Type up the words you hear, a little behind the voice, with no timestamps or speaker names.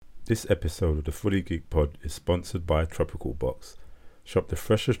This episode of the Fully Geeked Pod is sponsored by Tropical Box. Shop the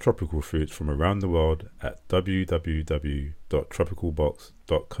freshest tropical fruits from around the world at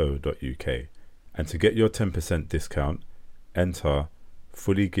www.tropicalbox.co.uk. And to get your 10% discount, enter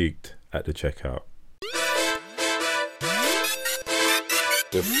Fully Geeked at the checkout.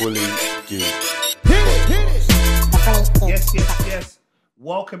 The Fully Geeked. Yes.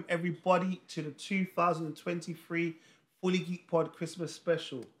 Welcome everybody to the 2023 Fully Geeked Pod Christmas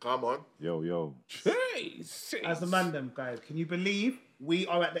special. Come on. Yo. As the man them guys, can you believe we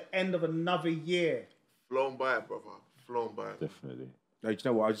are at the end of another year? Flown by, brother. Flown by. Definitely. No, you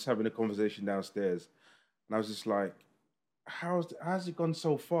know what? I was just having a conversation downstairs, and I was just like, "How's it gone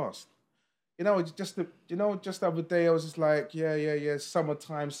so fast?" Just the other day, I was just like, "Yeah,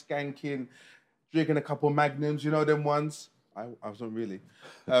 summertime skanking, drinking a couple Magnums, them ones." I wasn't really,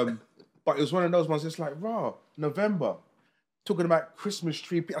 but it was one of those ones. It's like, November, talking about Christmas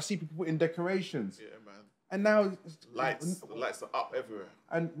tree. I see people putting decorations. Yeah, man. And now The lights are up everywhere.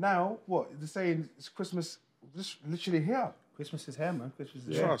 And now what? They're saying it's Christmas, just literally here. Christmas is here, man. Christmas is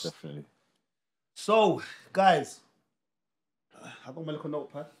Yeah, here. definitely. So, guys, I got my little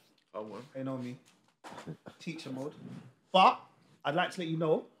notepad. Come on. They know me. Teacher mode. But I'd like to let you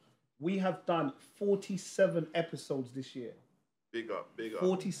know, we have done 47 episodes this year. Big up.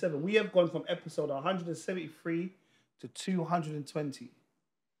 47. We have gone from episode 173 to 220.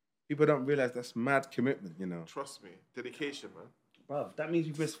 People don't realize that's mad commitment, Trust me. Dedication, man. Bruv, that means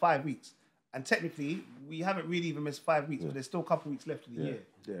we've missed 5 weeks. And technically, we haven't really even missed 5 weeks, but there's still a couple weeks left of the year.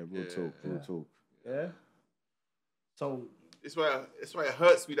 Yeah, real talk. Yeah? So, It's why it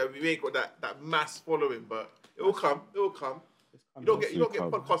hurts me that we ain't got that mass following, but it will come. You don't get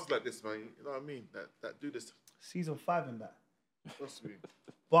podcasts like this, man. You know what I mean? That do this. season 5 and that. Trust me.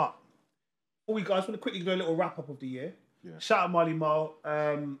 But, before we go, I just want to quickly do a little wrap-up of the year. Yeah. Shout out Marley Marl.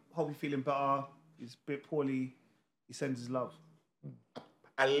 Hope you're feeling better. He's a bit poorly. He sends his love.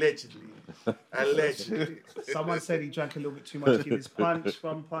 Allegedly. Someone said he drank a little bit too much. Give his punch,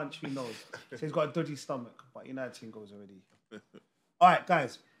 who knows? So he's got a dodgy stomach, but the team goes already. All right,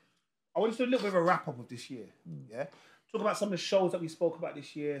 guys. I want to do a little bit of a wrap-up of this year. Yeah? Talk about some of the shows that we spoke about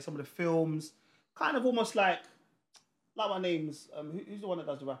this year, some of the films. Kind of almost like my name's... who's the one that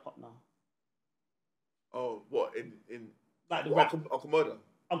does the wrap-up now? Oh, what? In Like the Uncle Murder?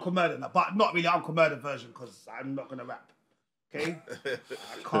 Uncle Murder, but not really Uncle Murder version because I'm not going to rap. Okay? I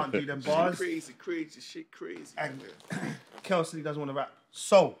can't do them bars. Crazy. And Kelsey doesn't want to rap.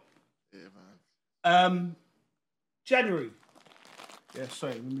 So, Yeah, man. January. Yeah,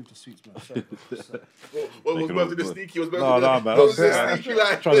 sorry, we moved to sweets, man. Sorry. What was better than sneaky? No, man. What was the sneaky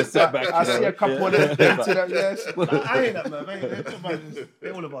like? Trying to step back. I see a couple of them to that, yes. I ain't that, man.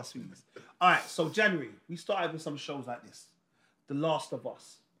 They're all of our sweets. All right, so January, we started with some shows like this. The Last of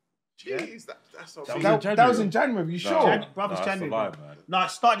Us. Jeez, that's so That was in January, you sure? Brother's January. Lie, bro. man. No, it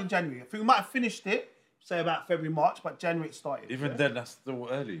started in January. I think we might have finished it, say about February, March, but January it started. Even then, that's still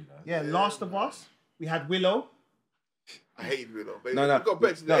early, man. Yeah, Last of Us. We had Willow. I hated Willow. But No, it got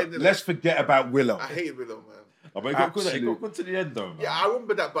better to the end of let's forget about Willow. I hated Willow, man. Oh, but it got good to the end, though, man. Yeah, I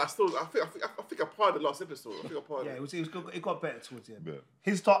remember that, but I think I parted the last episode. I Yeah, it was good. It got better towards the end. Yeah.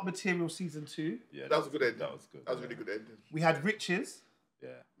 His Dark Material season 2. Yeah, That was a good ending. That was good. That was a really good ending. We had Riches. Yeah.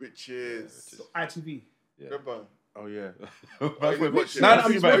 Riches. ITV. Remember? Oh, yeah. He told us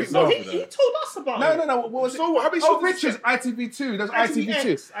about it. No. What was it? So, how many Oh, shows Riches, ITV2. That's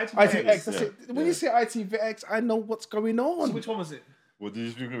ITV2. ITVX. That's it. When you say ITVX, I know what's going on. So which one was it? Well, did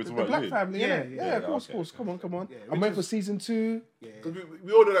you speak with The about Black you? Family, Yeah, yeah, of course. okay. Come on. Yeah, I'm waiting for season 2. Yeah, Because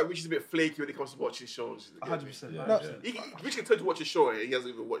we all know that Rich is a bit flaky when it comes to watching shows. 100%. Yeah. 100%. Rich can tell you to watch a show and he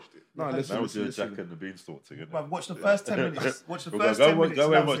hasn't even watched it. No, That was your listen. Jack and the Beanstalk thing, innit? Bruv, watch the first 10 minutes. Watch the We'll first go 10 minutes.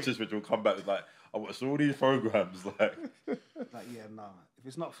 and that was watch it. this, which will come back with like, I watched all these programs, like. Like, yeah, nah. If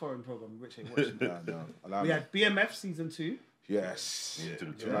it's not foreign program, Rich ain't watching that. No. We had BMF season 2. Yes. Yeah.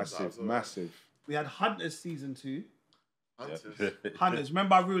 Massive. We had Hunters season 2. Hunters. Hunters.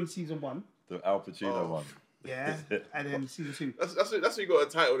 Remember I ruined season 1? The Al Pacino one. Yeah. And then season 2. That's when you got a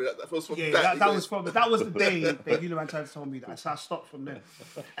title. That was from Yeah, that was the day that Hulaman tried to tell me that. So I stopped from there.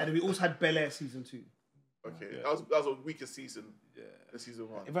 And then we also had Bel Air season 2. Okay, that was a weaker season. Yeah, the season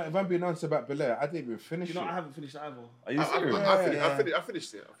 1. If I'm being honest about Bel Air, I didn't even finish You know, it. I haven't finished that either. Are you serious? I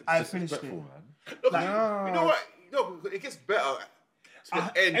finished it. I finished it. Man. Look, Like- you know what? No, it gets better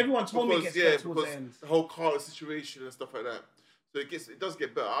to the end. Everyone told me it gets better towards the end. The whole car situation and stuff like that. So it does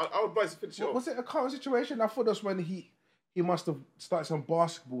get better. I would advise to finish it off. Was it a current situation? I thought that's when he must have started some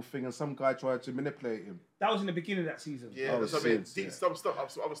basketball thing and some guy tried to manipulate him. That was in the beginning of that season. Yeah, that's what I mean. Yeah. Some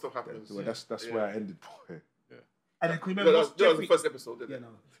other stuff happens. Well, that's where I ended, boy. And then, cause That remember, was the first episode, didn't yeah, it? no.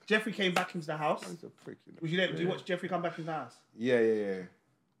 Jeffrey came back into the house. He's a prick, you know. Was you there? Did you watch Jeffrey come back into the house? Yeah.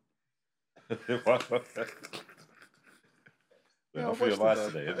 We're not for your life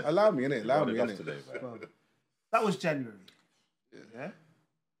today, innit? Allow me, innit? Allow Running me, off innit? today, man. Well, that was January. Yeah.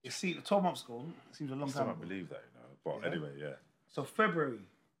 You see, 12 months ago seems a long I still time can't ago. believe that, you know. But anyway, yeah. So February,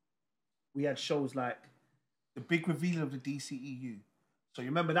 we had shows like the big reveal of the DCEU. So you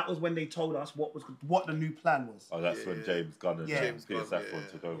remember that was when they told us what the new plan was. Oh, that's when James Gunn and James Peter Gunn,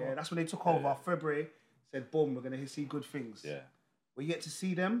 Safran took over. Yeah, that's when they took over. February said, boom, we're gonna see good things. Yeah. We yet to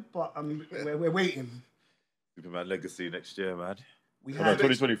see them, but we're waiting. Superman Legacy next year, man. We Oh, no, had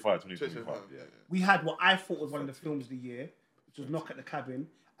 2025, yeah. we had what I thought was one of the films of the year, which was Knock at the Cabin,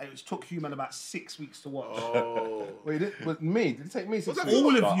 and it took Human about 6 weeks to watch. Oh. Wait, with me? Did it take me 6 weeks?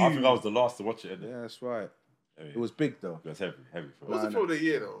 All of I you. think I was the last to watch it, innit? Yeah, that's right. I mean, It was big though. it was heavy for What's us. the film of the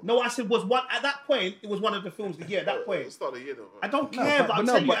year, though? No, I said was one at that point. It was one of the films of the year. At that point, Start of the year, though. I don't No, care, but- but I'm but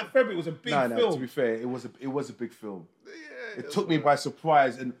no, telling you, but- at February it was a big No, film. to be fair, it was a big film. Yeah, It took me by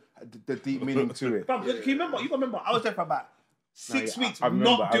surprise and the deep meaning to it. Bruv, can you remember? You gotta remember, I was there for about 6 yeah, weeks, I remember,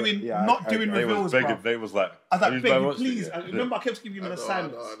 not doing They was reveals, begging, bruv. they was like, I was "Have like, you beg you, watched it please. yet?" I remember, I kept giving you an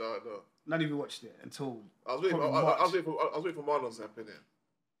assignment. No. None of you watched it until I was waiting for Marlon to happen,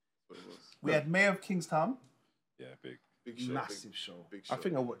 yeah. we had Mayor of Kingstown. Yeah, big. Big show. Massive show. Big show. I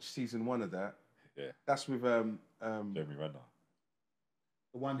think I watched season 1 of that. Yeah. That's with Jeremy Renner.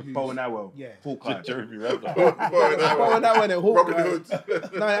 The one who's Bow and Arrow. Yeah. Hawkeye. Jeremy Renner. Bow and Arrow and Hawkeye. Robin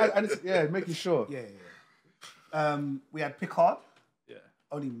Hood. No, I just, making sure. Yeah. We had Picard. Yeah.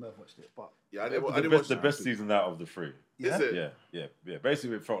 Only Merv watched it, but Yeah, I It didn't was watch the that. best season out of the three. yeah. Is it? Yeah.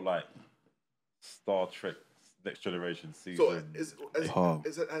 Basically, it felt like Star Trek Next Generation season. So,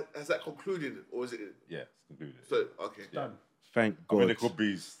 has that concluded, or is it? Yeah, it's concluded. So, okay. Done. Thank I God. mean, there could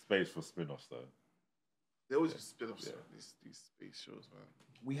be space for spin-offs, though. They always spin-offs on these space shows, man.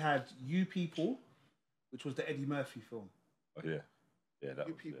 We had You People, which was the Eddie Murphy film. Oh, yeah. Yeah, that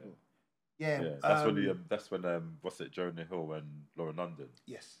You was, people. Yeah. Yeah, that's when what's it, Jonah Hill and Lauren London.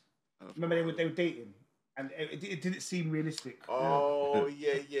 Yes. Remember they were dating, and it didn't seem realistic. Oh,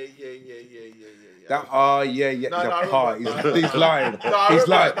 yeah. That, the part. remember. He's lying. I He's remember,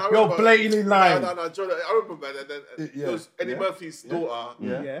 lying. I You're remember. blatantly lying. No, Jordan, I remember that. And then it was Eddie Murphy's daughter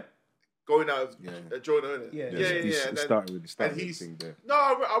Yeah. going out with Jonah, innit? Yeah. Yeah. It And then- started with and the he's thing there. no,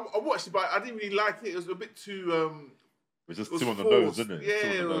 I watched it, but I didn't really like it. It was a bit too. It was just It was too on the forced. nose, isn't it? Yeah, Too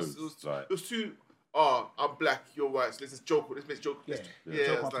on it the was. nose, like- It was too. Oh, I'm black. You're white. So let's just joke. Let's make joke. Yeah. Yeah,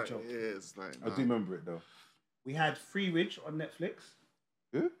 Joke it's after like, joke. yeah, it's like. I do remember it though. We had Free Ridge on Netflix.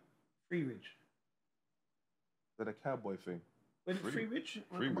 Who? Free Ridge. That a cowboy thing. Was it Free Ridge?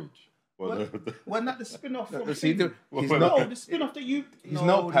 Free Ridge. Wasn't that the spin-off from See, Free? he's Well, not. No, the spin-off that you... His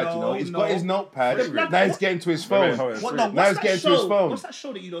notepad, you know. He's got his notepad. The black- Now he's getting to his phone. What, Now what's he's that getting show? to his phone. What's that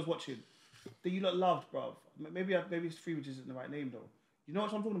show that you lot was watching? That you lot loved, bruv? Maybe it's Free Ridge isn't the right name, though. You know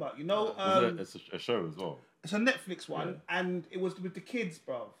what I'm talking about? You know... It's a show as well. it's a Netflix one, and it was with the kids,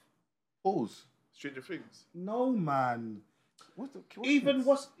 bruv. Pause. Stranger Things. No, man. What's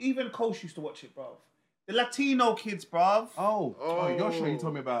Even Coach used to watch it, bruv. The Latino kids, bruv. Oh, you're sure you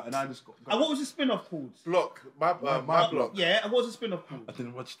told me about, and I just got. And what was the spin-off called? Block. My block. Yeah, and what was the spin-off called? I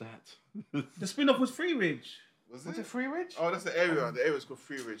didn't watch that. The spin-off was Free Ridge. Was it Free Ridge? Oh, that's the area. The area's called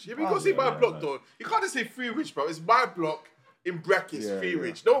Free Ridge. Yeah, but you can't say my block, though. You can't just say Free Ridge, bro. It's my block in brackets, Free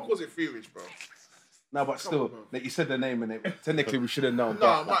Ridge. No one calls it Free Ridge, bro. No, but still, like you said the name, and technically we should have known. No,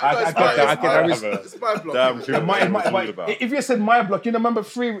 I got that. It's my block. Damn, If you said my block, you remember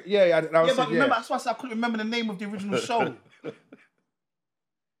Free? Yeah, But remember, that's why I said I couldn't remember the name of the original show.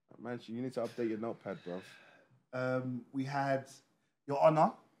 Man, you need to update your notepad, bro. We had Your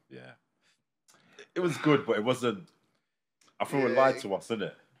Honor. Yeah. It was good, but it wasn't. I thought it lied to us, innit?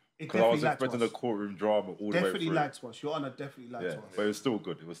 It Because I was definitely lied to expecting a us. courtroom drama all the way Definitely through. lied to us. Your Honor definitely lied to us. But it was still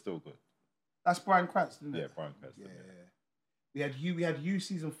good. It was still good. That's Bryan Cranston, isn't Yeah, it? Bryan Cranston. We had You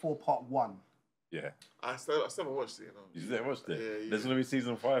season 4 part 1. Yeah. I still haven't watched it, You didn't watch it? Yeah. There's going to be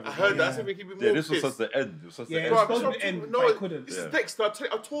season 5. I heard that's making me more Yeah, this was pissed. supposed to end. It was supposed to Yeah, end. it was supposed to end, but it couldn't. It's Dexter.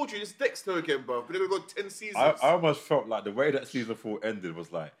 I told you, it's Dexter again, bro. But they're going to go 10 seasons. I almost felt like the way that season 4 ended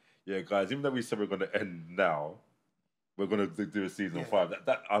was like, yeah, guys, even though we said we're going to end now, we're going to do a season 5.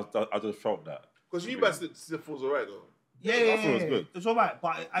 I just felt that. Because you guys said season 4's alright, though. Yeah, I thought it was good. It was all right,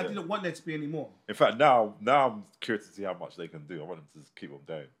 but I didn't want there to be any more. In fact, now I'm curious to see how much they can do. I want them to just keep on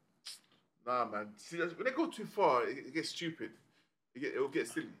going. Nah, man. See, when they go too far, it gets stupid. It'll get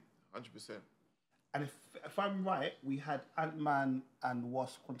silly. 100%. And if I'm right, we had Ant-Man and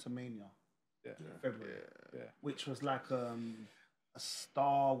Wasp Quantumania Yeah. in February, Yeah. which was like a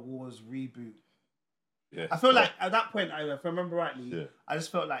Star Wars reboot. Yeah. I feel like at that point, if I remember rightly, Yeah. I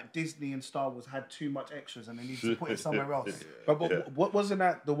just felt like Disney and Star Wars had too much extras and they needed to put it somewhere else. But what wasn't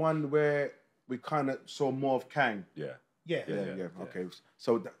that the one where we kind of saw more of Kang? Yeah. Yeah. Yeah. Okay.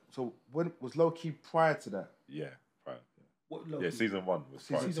 So when was Loki prior to that? Yeah. Right. What Loki? Yeah. Season 1 was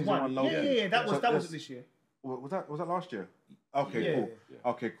Season right. 1. Loki. Yeah. That So wasn't this year. Was that last year? Okay, Yeah. cool.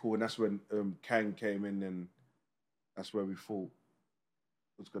 Okay, cool. And that's when Kang came in, and that's where we thought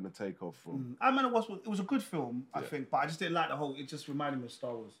it was going to take off from. I mean, it was a good film, I think, but I just didn't like the whole. It just reminded me of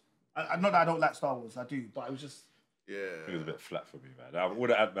Star Wars. Not that I don't like Star Wars, I do, but it was just. Yeah. I think it was a bit flat for me, man. All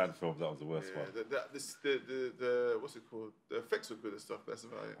the Ant-Man films, that was the worst one. The what's it called? The effects were good and stuff. That's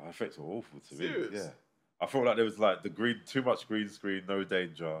about it. The effects were awful to Serious? me. Yeah. I felt like there was like too much green screen, no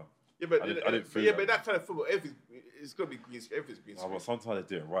danger. Yeah, but I didn't feel but that kind of film, it's gonna be green. Everything's green Oh, screen. well, sometimes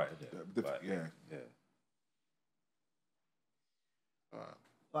they do it right, isn't it? Yeah.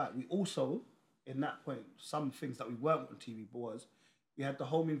 Right, we also, in that point, some things that we weren't on TV was, we had the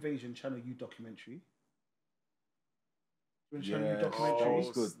Home Invasion Channel U documentary. Channel U documentary. That was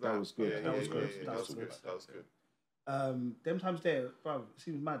good. That was good. Yeah, That was good. That was good. That was good. Them times there, bro, it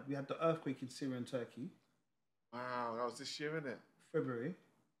seems mad. We had the earthquake in Syria and Turkey, Wow, that was this year, innit? February.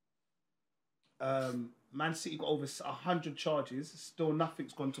 Man City got over 100 charges. Still,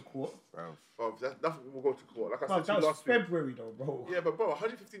 nothing's gone to court. Bro, nothing will go to court. Like I Bro, said to that you was last week. February though, bro. Yeah, but bro,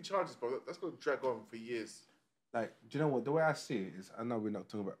 115 charges, bro. That's going to drag on for years. Like, do you know what? The way I see it is, I know we're not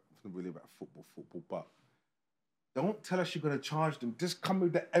talking really about football, but don't tell us you're going to charge them. Just come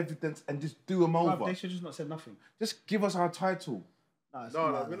with the evidence and just do them over. Bro, they should just not said nothing. Just give us our title.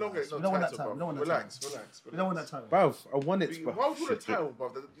 No, we don't get no We don't want that title, title. We bro. don't want that Relax. We don't want that title. Bruv, I want it, bro. Why would you want a title, bro?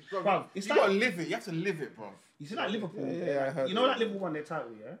 Bro, You it's got to like- live it. You have to live it, bro. You see that Liverpool? Yeah, I heard you know that. that Liverpool won their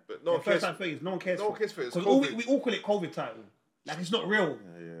title, yeah? But no one Their first cares. time phase, no one cares No one cares for it. It's 'Cause COVID. we all call it COVID title. Like, it's not real.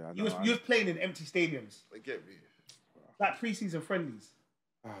 Yeah, I You know. was playing in empty stadiums. Like, get me. Like pre-season friendlies.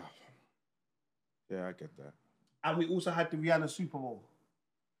 Yeah, I get that. And we also had the Rihanna Super Bowl.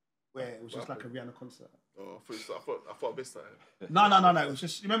 Where it was just like a Rihanna concert. Oh, I thought I missed that. No. It was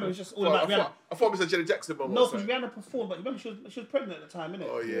just, remember, it was just all about Rihanna. I thought it was a Janet Jackson moment. No, because Rihanna performed, but remember, she was pregnant at the time, innit?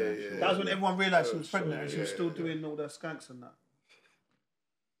 Oh, yeah. That was when everyone realised she was sure, pregnant and she was yeah, still yeah. doing all the skanks and that.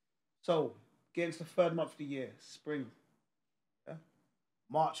 So, getting to the third month of the year, spring. Yeah?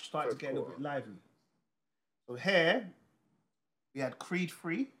 March started to Third get a little quarter. bit lively. So here, we had Creed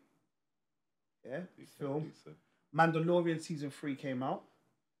 3. Yeah, film. Decent. Mandalorian season 3 came out.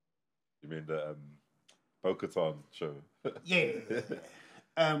 You mean the Bo-Katan show? Yeah.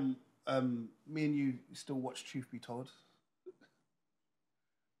 Me and you still watch Truth Be Told.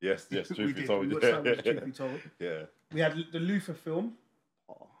 Yes, truth We be did. told. We watched that with Truth Be Told. Yeah. We had the Luther film.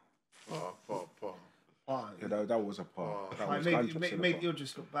 Oh. Yeah, that was a part. That was It 100% made a part. you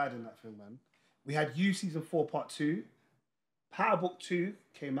just look bad in that film, man. We had You season 4 part 2. Power Book 2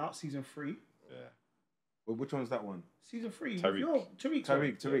 came out, season 3. Yeah. Well, which one's that one? Season 3. Tariq. Tariq.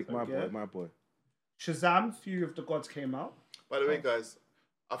 Tariq, my boy. Shazam, Fury of the Gods came out. By the way, guys,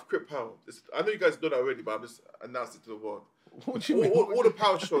 I've quit Power. I know you guys know that already, but I'm just announced it to the world. What do you mean? All the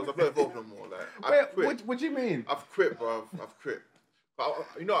Power shows, I'm not involved no more. Like, I've quit. What do you mean? I've quit, bro. I've quit. But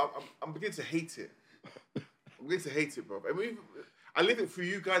I'm beginning to hate it. I'm beginning to hate it, bro. I live it for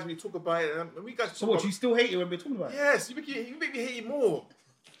you guys when you talk about it. And we guys. So what, you still hate it when we're talking about it? Yes, you make me hate it more.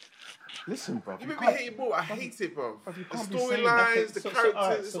 Listen, bro. You make me hate it more. I hate it, bro. The you can't be saying storylines, that. the So, characters,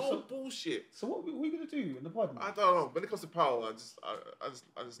 alright, it's so- all bullshit. So what are we going to do in the pod? I don't know. When it comes to Power, I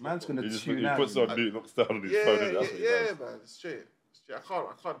just. Man's gonna He just tune he out. puts you on know. mute, knocks down on his Yeah, phone. And that's what he does. man. Straight. I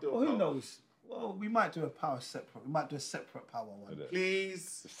can't deal Well, with who Power. knows? Well, we might do a Power separate. We might do a separate Power one.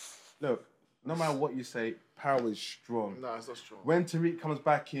 Please. Look, no matter what you say, Power is strong. No, it's not strong. When Tariq comes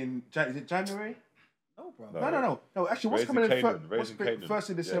back in, is it January? No, bro. No. Actually, what's Raising coming in Canaan, Raising Canaan. first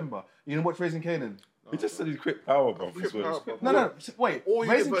of Yeah. December? You gonna watch Raising Canaan? He just said he quit Power, bro. Quit Power, bro. No. Wait, All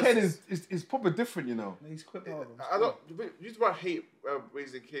Raising Canaan universes. is proper different, you know. He's quit Power. I don't. The reason why I hate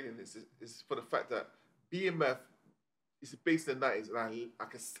Raising Canaan is for the fact that BMF is based in the 90s, and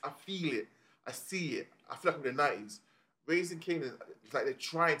I feel it, I see it, I feel like I'm in the 90s. Raising Canaan, it's like they're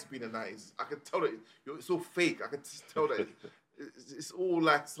trying to be in the 90s. I can tell that it's all fake. I can just tell that it's all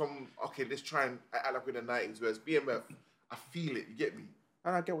like let's try and act like we're in the 90s. Whereas BMF, I feel it. You get me?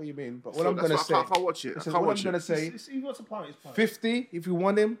 And I get what you mean, but So what I'm that's gonna why say, I can't watch it. listen, I can't what watch I'm gonna it. say, He wants a Power. It's Power. 50. If you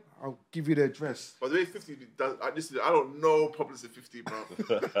want him, I'll give you the address. But the way 50 does, I don't know problems at 50, bro. Do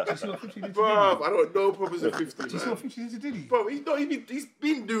you see what 50 did to Bro, Diddy? I don't know problems at 50, Do you see what man. 50 did to Diddy? Bro, he's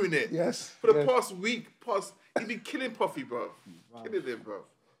been doing it. Yes. For the yes. past week, he's been killing Puffy, bro. Killing him, bro.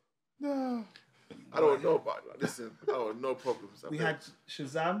 No. I don't know, but listen, I don't know problems. We had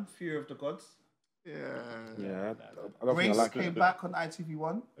Shazam, Fury of the Gods. Yeah. Yeah, I don't think I Race like came it. back on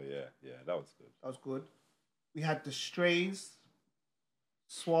ITV1. Oh, yeah, that was good. That was good. We had The Strays,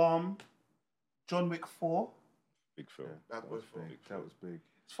 Swarm, John Wick 4. Big film. That was Big. That was big.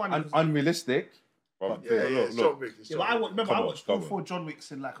 It's funny. 'cause- Unrealistic. But Yeah, look, John Wick. yeah, but I Come on, watched all come on. 4 John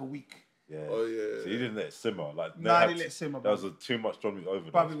Wicks in like a week. Yeah. Oh, yeah. So you didn't let it simmer. Like, Nah, I didn't let it simmer, There bro. was too much John Wick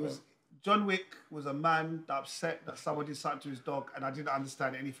overdose. But it was John Wick was a man that upset that someone did something to his dog, and I didn't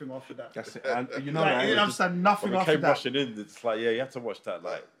understand anything after that. That's it. And you know, Like, I that, didn't understand nothing When it after came that. rushing in, it's like, yeah, you had to watch that,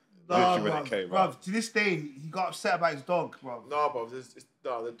 like, No, literally when it came bruv, out. to this day, he got upset about his dog, bro. No, bro.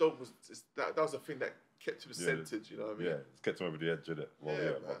 The dog was that was the thing that kept him centered. You know what I mean? Yeah, it's kept him over the edge, didn't it? Well, Yeah, yeah,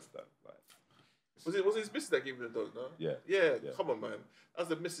 man. once that, like, Was it his missus that gave him the dog? No. Yeah. Yeah. Yeah. Come on, man. That's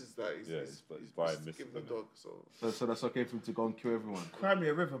the missus that he's he's buying missus, giving the isn't it? dog. so that's okay for him to go and kill everyone. Cry me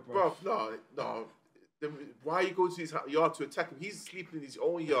a river, bro. Bro, no. Why are you going to his yard to attack him? He's sleeping in his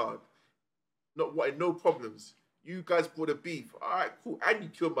own yard, not wanting no problems. You guys brought a beef. All right, cool. And you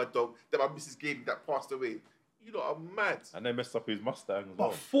killed my dog that my missus gave me that passed away. You lot are mad. And they messed up his Mustang as But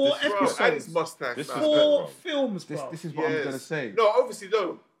well. 4 This is- Bro, episodes. and his Mustang. This nah. is- 4 bro. films, bro. This is what I'm gonna Yes. say. No, obviously,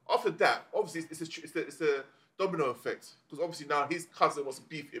 no. After that, obviously, it's a domino effect. Because obviously now his cousin wants to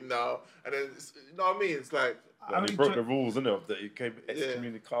beef him now. And then, you know what I mean? It's like, I Like, only he broke jo- the rules, innit? That he came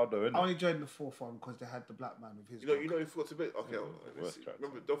excommunicado, innit? I only joined the 4th one because they had the black man with his. you dog. know, you forgot to put. Okay, let's worst see. character.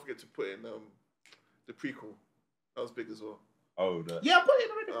 Remember, don't forget to put in the prequel. That was big as well. Oh, that. Yeah, I've got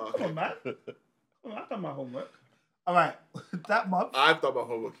it already. Oh, Come on, man. Come on, I've done my homework. All right, that month, I've done my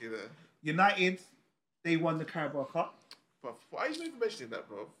homework in there. United, they won the Carabao Cup. But why are you even mentioning that,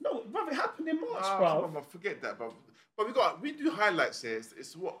 bro? No, bro, it happened in March, Come bro. on, man, forget that, bro. But we do highlights here.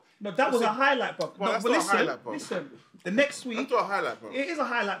 It's what. No, that was a highlight, bro. Well, No, that's but not a listen, highlight, bro. listen. The next That's week, not a highlight, bro. it is a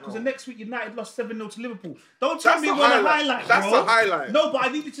highlight because No. the next week United lost 7-0 to Liverpool. Don't tell That's me a we want a highlight. highlight, That's bro. a highlight. No, but I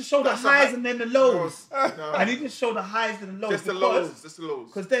needed to show That's the a highs hi- and then the lows. No. I needed to show the highs and the lows. Just the lows. Just the lows.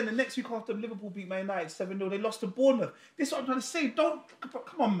 Because then the next week after Liverpool beat Man United 7-0, they lost to Bournemouth. This is what I'm trying to say. Don't,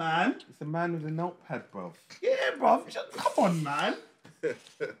 come on, man. It's a man with a notepad, bro. Yeah, bro. Come on, man. Put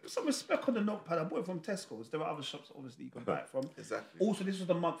some respect on the notepad. I bought it from Tesco's. There are other shops, obviously, you can buy it from. Exactly. Also, this was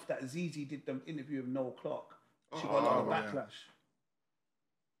the month that Zizi did the interview with Noel Clark. She got a lot of backlash.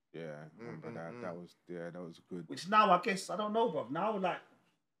 Yeah, that was good. Which now, I guess, I don't know, bro. Now, like,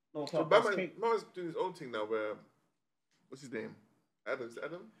 Noel So Clark has Batman, cake. Batman's doing his own thing now where, what's his name? Adam? Is it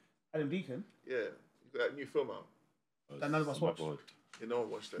Adam? Adam Beacon. Yeah. He's got that new film out. That none of us Oh my watched. God. Yeah, no one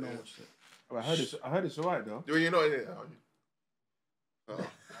watched that. No yeah. one watched it. Oh, I heard it's alright though. You're not in it, are you?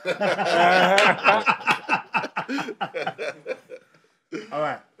 All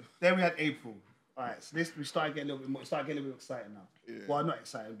right. Then we had April. All right. So this we started getting a little bit more. Started getting a little bit excited now. Yeah. Well, not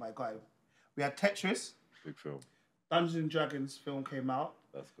excited, but we had Tetris. Big film. Dungeons and Dragons film came out.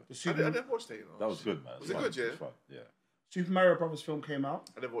 That's good. The I Super, never watched that, you know. That was good, man. Was it Fun. good, yeah? Fun. Yeah. Super Mario Brothers film came out.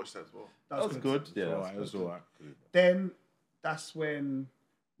 I never watched that as well. That was good. Yeah, It that was alright. Then that's when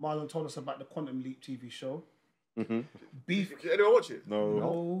Marlon told us about the Quantum Leap TV show. Beef. Did anyone watch it? No.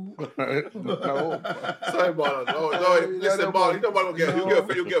 No. No. Sorry, Marlon. No, listen, no, Marlon. You know Marlon will get,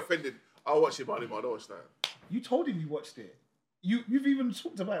 no. you'll get offended. I'll watch it, Marlon. But I don't watch that. You told him you watched it. You've even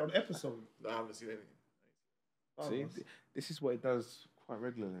talked about it on the episode. No, I haven't seen anything. See, this is what it does quite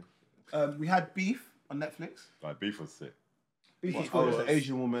regularly. We had Beef on Netflix. Like, beef was sick. Beef was Oh, good. it's the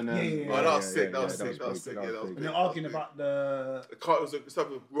Asian woman. And, Yeah. Oh, that was sick. That was big, sick. That was sick. Yeah, that was And big. they're arguing about the. The car was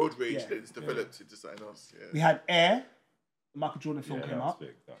something with road rage. Yeah. Then it's developed into something else. We Yeah. had Air. The Michael Jordan film Yeah, came that was out.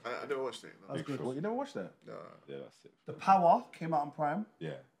 big. That I never watched it. That No. was good. Well, you never watched that? No. yeah, that's sick. The Power came out on Prime.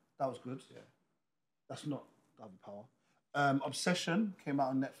 Yeah. That was good. Yeah. That's not Darby Power. Obsession came out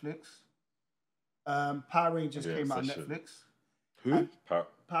on Netflix. Power Rangers Yeah, came out on Obsession. Netflix. Who?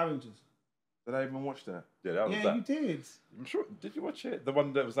 Power Rangers. Did I even watch that? Yeah, that was Yeah, that. you did. I'm sure. Did you watch it? The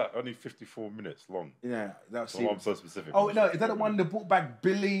one that was like only 54 minutes long. Yeah, that's The one I'm so specific. Oh no, is that the one that brought back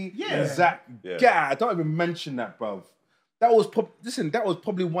Billy Yeah. and Zach? Yeah. Yeah, don't even mention that, bruv. That was that was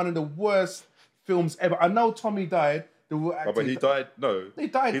probably one of the worst films ever. I know Tommy died. The No, but he died. No, He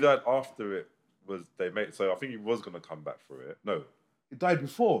died. He died after it was they made. So I think he was gonna come back for it. No, He died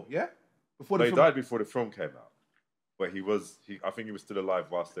before, yeah? Before no, the he film. died before the film came out. But he was. I think he was still alive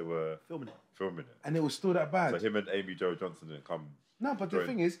whilst they were Filming it. filming it. And it was still that bad. So him and Amy Jo Johnson didn't come. No, but the Right.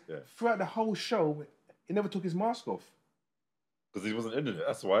 thing is, Yeah. throughout the whole show, he never took his mask off. Because he wasn't in it.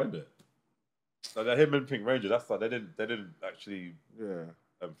 That's why, isn't it? Like him and Pink Ranger. That's like they didn't actually Yeah.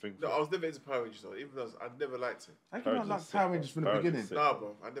 think. No, I was never into Power Rangers though. Even though I never liked it. I Power can not Rangers like sick, Power bro. Rangers from the Power beginning. Rangers sick. Nah,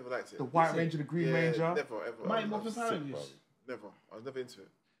 bro, I never liked it. The White Ranger, the Green Yeah, Ranger. Never, ever. Mighty I Morphin was Power sick, Rangers. never. I was never into it.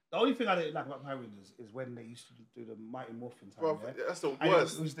 The only thing I didn't like about Power Rangers is when they used to do the Mighty Morphin time. Bro, Yeah? that's the And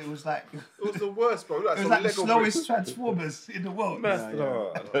worst. it was like It was the worst, bro. it was like the slowest Transformers in the world.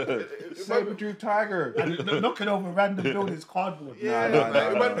 Saber-tooth tiger. And knocking over random buildings, cardboard. Yeah, No, man. no,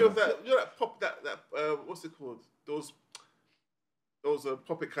 It reminded me no. of that. You know that pop that what's it called? Those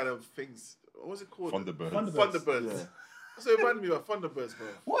puppet kind of things. What was it called? Thunderbirds. Thunderbirds. Yeah. That's what it reminded me of. Thunderbirds, bro.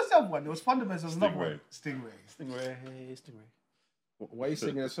 What was the other one? There was Thunderbirds. There was another one. Stingray. Stingray. Why are you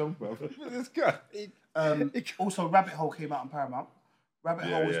singing a song, bro? This guy. Also, Rabbit Hole came out on Paramount. Rabbit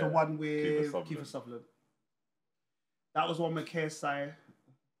Yeah, Hole was yeah. the one with Kiefer Kiefer Sutherland. That was one with KSI.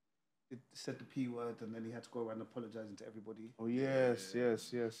 It said the P word and then he had to go around apologizing to everybody. Oh, yes. I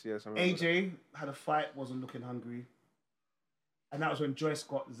remember AJ had a fight, wasn't looking hungry. And that was when Joyce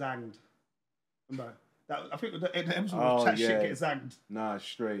got zanged. Remember? I think the episode was chat shit get zanged. that. Nah,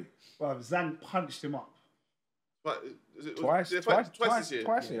 straight. Well, Zang punched him up. But Twice this year.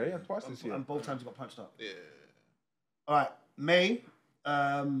 Twice this year. And both times he got punched up. Yeah. All right, May.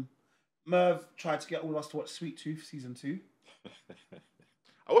 Merv tried to get all of us to watch Sweet Tooth season 2.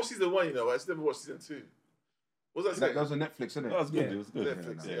 I watched season 1, you know. I just never watched season 2. What was That was on Netflix, isn't That it? was good. Yeah. It was good.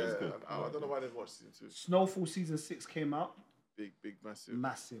 Netflix. Yeah, it was good. I don't know why I didn't watch season 2. Snowfall season 6 came out. Big, massive.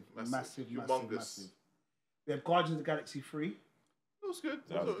 Massive. Humongous. We had Guardians of the Galaxy 3. It was good.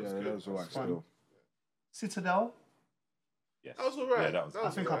 That was That was alright fun. still. Citadel. Yes. That was alright. Yeah, that was. I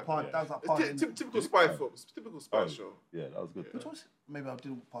think alright. that was our part. It's typical spy films. Typical spy show. Yeah, that was good. Which was maybe I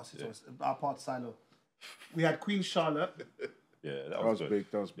didn't pass it. Yeah. Our part Silo. We had Queen Charlotte. Yeah, That was big.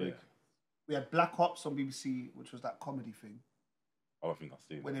 That was big. Yeah. We had Black Ops on BBC, which was that comedy thing I don't think I've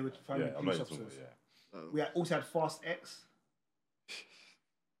seen when it. they were finding Yeah, I'm not police even talking officers. about it, We also had Fast X.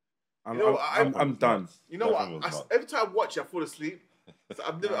 I'm done. You know That what? film was nuts. Every time I watch it, I fall asleep. So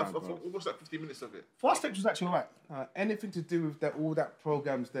I've bro. watched like 15 minutes of it. Fast X was actually alright. Anything to do with all that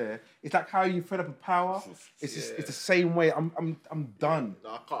programs there, it's like how you fed up a power. It's just, Yeah. it's the same way. I'm done. No,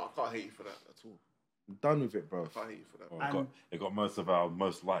 I can't hate you for that at all. I'm done with it, bro. I can't hate you for that. Oh, it got most of our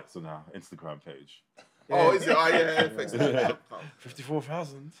most likes on our Instagram page. Oh, is it? Oh, yeah. Thanks.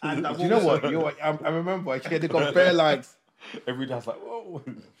 54,000. And Do you know what? I remember. Yeah, they got bare likes. Every day I was like, whoa.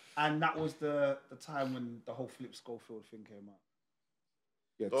 And that was the time when the whole Flip Schofield thing came out.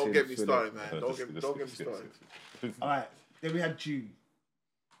 Yeah, Don't Tim, get me Philip. started, man. Don't Just- get me started. Alright, then we had June.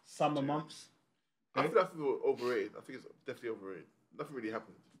 Summer months. I feel like it's overrated. I think it's definitely overrated. Nothing really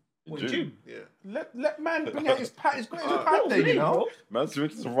happened. What, June? Yeah. Let man bring out his pat. He's got his Oh, pat there, you know. Man's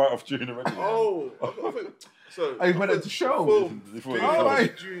making some right off June already. Oh, I think so. Oh, he went out to show. Before June, the Oh,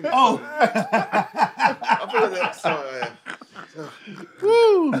 right. June. Oh! I feel like that's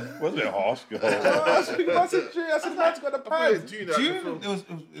Woo! Wasn't it harsh, girl? I said, June. I said, man's got a I feel pat. like June. June, June. it was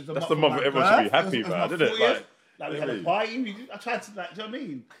That's the month everyone should be happy it was about, my isn't it? 40th. Like we had a really? party. I tried to, like, do you know what I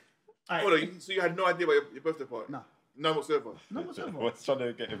mean? Hold on, so you had no idea about your birthday party? No. None whatsoever. No, whatsoever. I was trying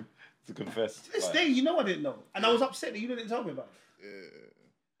to get him to confess. To this like, day, you know I didn't know. And I was upset that you didn't tell me about it.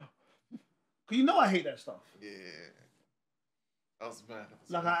 Yeah. Because you know I hate that stuff. Yeah. That was mad.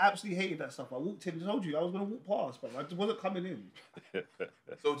 Like, I absolutely hated that stuff. I walked in and told you I was going to walk past, but I just wasn't coming in.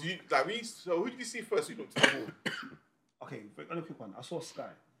 So do you who did you see first? You looked at the wall. Okay, only quick one. I saw Sky.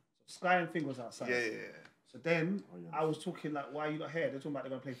 So Sky and Thing was outside. Yeah. So then I was talking like, why are you not here? They're talking about they're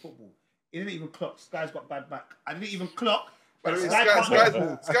going to play football. It didn't even clock. Sky's got bad back. I didn't even clock. But I mean, Sky can't play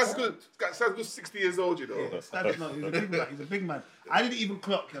football. Sky's good 60 years old, you know. Yeah, Sky doesn't know. He's a big man. I didn't even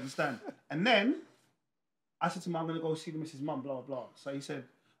clock, you understand? And then I said to him, I'm going to go see the Mrs. Mum, blah, blah, blah. So he said,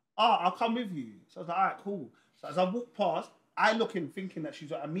 I'll come with you. So I was like, all right, cool. So as I walked past, I look in thinking that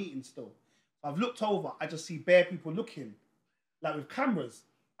she's at a meeting still. I've looked over, I just see bare people looking, like with cameras.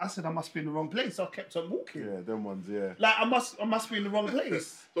 I said, I must be in the wrong place. So I kept on walking. Yeah, them ones, yeah. Like, I must be in the wrong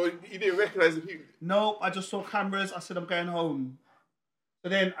place. So you didn't recognize the people. No, I just saw cameras. I said, I'm going home. So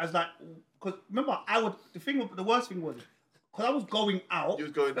then I was like, because remember, the worst thing was, because I was going out. You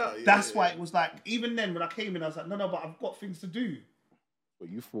was going out. Yeah, That's yeah. why it was like, even then when I came in, I was like, no, but I've got things to do. What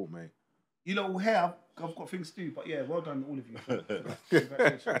you thought, mate? You know, here, I've got things to do. But yeah, well done, all of you.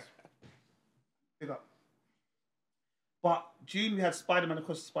 Congratulations. Big up. But June, we had Spider-Man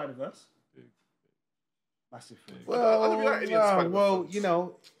Across the Spider-Verse. Massive thing. I don't like any of the Spider-Man well, films. you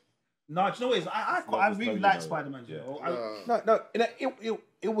know, No, do you know what it is? I really like Spider-Man. You know?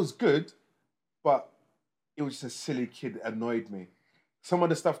 it was good, but it was just a silly kid that annoyed me. Some of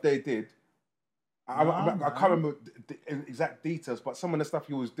the stuff they did, I can't remember the exact details, but some of the stuff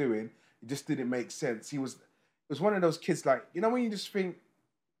he was doing, it just didn't make sense. It was one of those kids like, you know, when you just think,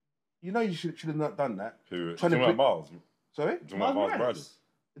 you know, you should have not done that. Who? Trying to Talking about Miles. Sorry? Talking about Miles Morales.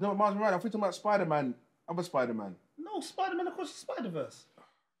 You know what Miles Morales? I'm talking about Spider-Man. Other Spider-Man. No, Spider-Man Across the Spider-Verse.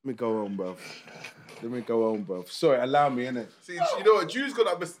 Let me go home, bruv. Sorry, allow me, innit? See, you know what? Drew's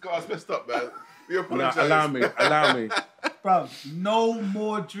got us messed up, man. We No, apologize. allow me. Bro, no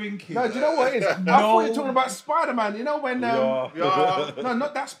more drinking. No, do you know what it is? I thought you were talking about Spider-Man. You know when... Yeah. No,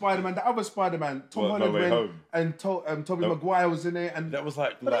 not that Spider-Man, the other Spider-Man. Tom What, Holland No Way went, Home? and Tobey Maguire was in it. And That was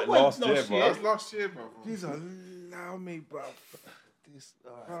like that last wasn't year, last bro. year. That was last year, bro. Please allow me, bruv.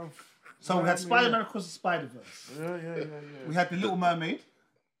 Bruv. So we had Spider-Man Across the Spider-Verse. Yeah. We had The Little Mermaid.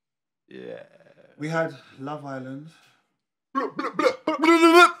 Yeah. We had Love Island.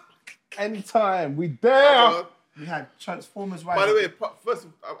 Anytime, we there. We had Transformers By the way, first,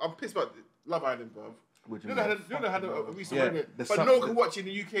 I'm pissed about Love Island, bro. Which You one? know had a recent Yeah, one, the but sun- no one can watch it in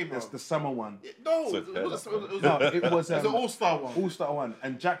the UK, bro. That's the summer one. No, So it was No, it was an all-star one. All-Star one,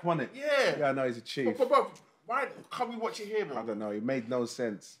 and Jack won it. Yeah. Yeah, I know he's a chief. But bro, why can't we watch it here, bro? I don't know. It made no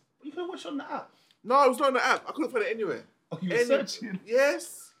sense. You can watch it on the app. No, it was not on the app. I couldn't find it anywhere. Oh, you were searching?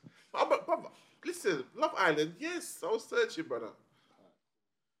 Yes. But, listen, Love Island, yes. I was searching, brother.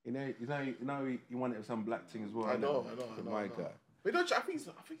 You wanted some black thing as well. I know. My God. But I think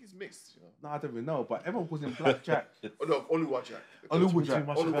it's mixed, you know. No, I don't even know, but everyone was in Black Jack. Oh, no, Oluwa Jack. Oluwa Jack.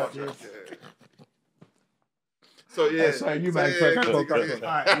 Oluwa Jack, yeah. So, yeah. Sorry, you So, man. yeah, Go.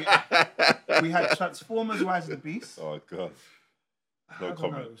 Alright, we had Transformers Rise of the Beast. Oh god. I No don't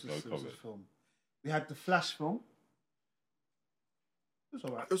comment. know, it was No just a comment. film. We had the Flash film. It was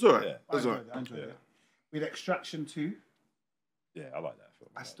alright. It was alright. Yeah. It was alright. I enjoyed Yeah. it. We had Extraction 2. Yeah, I like that film.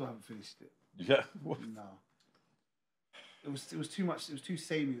 I still haven't finished it. Yeah. What? No. It was too much. It was too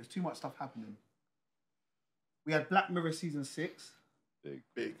samey. There was too much stuff happening. We had Black Mirror season 6.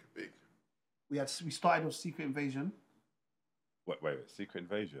 Big. We started with Secret Invasion. Wait. Secret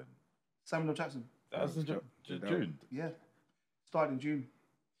Invasion. Samuel L. Jackson. That was in June. Yeah. Started in June.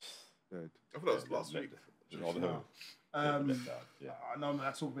 I thought that was last week. Oh, no. Yeah. I know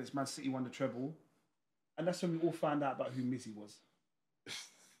I talk about this. Man City won the treble, and that's when we all found out about who Mizzy was.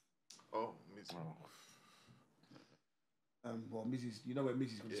 Oh, Mizzy. Well, Mizzy's. You know where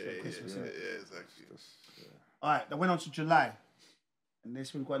Mizzy's going to spend Christmas. Yeah, innit? exactly. All right. That went on to July, and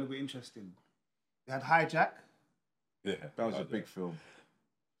this one got a little bit interesting. We had Hijack. Yeah. That was I a like big that film.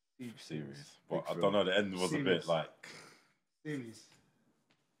 series. But I film. don't know, the end was a bit Series. like Series.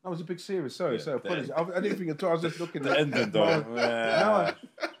 That was a big series. Sorry, Yeah, apologies. I didn't think at all. I was just looking the at ending though.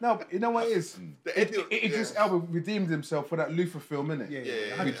 No, you know what it is? The ending, Idris Elba redeemed himself for that Luther film, innit? Yeah.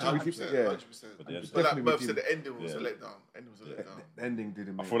 Yeah, 100%. 100%. But the end- But like Definitely Merv said, the ending was Yeah. a letdown. Ending was a letdown. The ending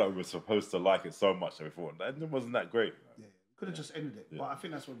didn't I make feel like we were supposed to like it so much that we thought the ending wasn't that great. Yeah. Could have just ended it, Yeah. but I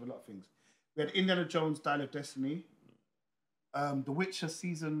think that's with a lot of things. We had Indiana Jones: Dial of Destiny. The Witcher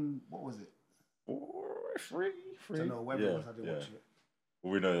season. What was it? 3. I don't know. Whatever it was, I didn't watch it.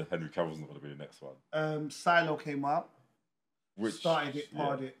 Well, we know Henry Cavill's not going to be the next one. Silo came out. Which Started it,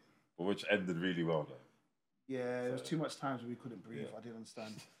 parred it. But which ended really well though. Yeah, there was too much times where we couldn't breathe. Yeah. I didn't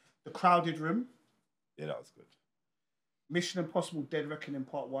understand. The Crowded Room. Yeah, that was good. Mission Impossible: Dead Reckoning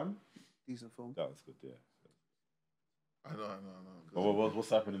Part 1. Decent film. That was good, yeah. I know. Well, what's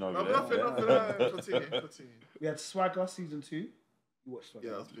happening over there? Nothing. Continue. We had Swagger season 2. You watched Swagger.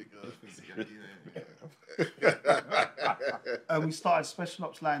 Yeah, that's big. We started Special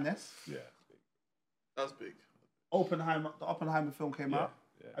Ops Lioness. Yeah. That's big. The Oppenheimer film came out.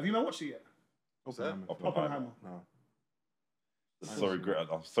 Yeah. Have you not watched it yet? Oppenheimer. No. Sorry, Greg.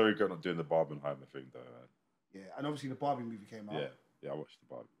 I'm sorry, Greg, not doing the Barbenheimer thing though, man. Yeah, and obviously the Barbie movie came out. Yeah, I watched the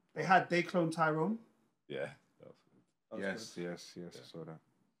Barbie. They cloned Tyrone. Yeah, that was good. That was good. Yes, I saw that.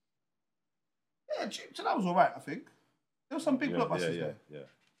 Yeah, so that was all right, I think. There were some big blockbusters yeah, there. Yeah.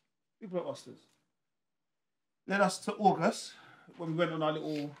 Big blockbusters. Led us to August, when we went on our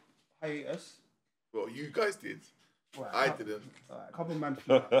little hiatus. Well, you guys did. Right, I didn't. a couple of man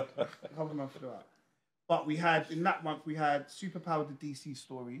flew out. But in that month, we had Superpower the DC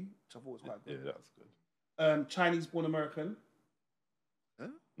story, which I thought was quite Yeah, good. that was good. Chinese Born American. Huh?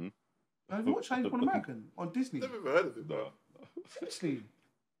 Have you watched Chinese Born American on Disney? Never even heard of it, bro. No, Seriously.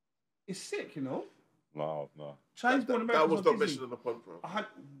 It's sick, you know? no. Chinese Born American. That was not mentioned on the pod, bro.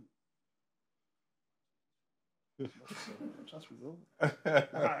 Trust me, bro.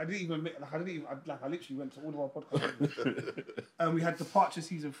 I literally went to all of our podcasts. We had Departure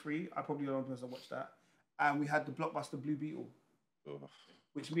season 3. I probably the only person that watched that. And we had the blockbuster Blue Beetle,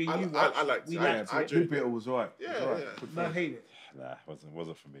 which me and you watched. I liked we it. liked I it. Blue Beetle was alright. Yeah. Man, hate it. Nah,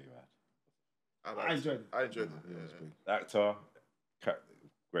 wasn't for me, man. I enjoyed it. I enjoyed it. Yeah, it was big. Actor,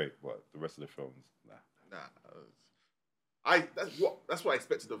 great. What the rest of the films? Nah. That's what I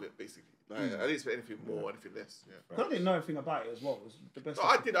expected of it, basically. Like, I didn't expect anything more, anything less. Yeah. Because I didn't know anything about it as well. It was the best. No,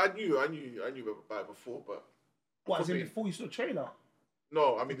 I did. I knew about it before, but What, as in before you saw the trailer?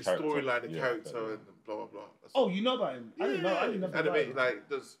 No, I mean the character. storyline, the Yeah, character, yeah. and blah blah blah. That's Oh, you know about him? I didn't know. I didn't know about anime, him. like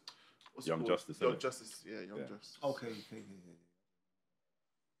does what's it Young called? Justice, Young innit? Justice, yeah, Young Yeah. Justice. Okay.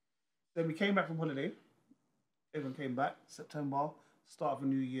 Then we came back from holiday. Everyone came back. September, start of a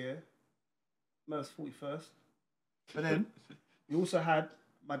new year. Mer's 41st. But then we also had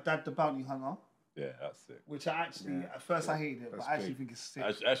My Dad the Bounty Hunter, Yeah, that's sick. which I actually, Yeah. at first I hated it, but That's I actually big. think it's sick.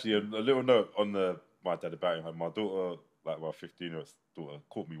 Actually, a little note on my dad about him. My daughter, like my 15-year-old daughter,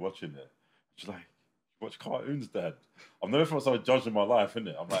 caught me watching it. She's like, "You watch cartoons, Dad?" I've never felt so judged in my life,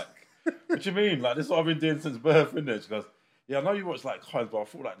 innit? I'm like, "What do you mean? Like this is what I've been doing since birth, innit?" She goes, "Yeah, I know you watch like cartoons, but I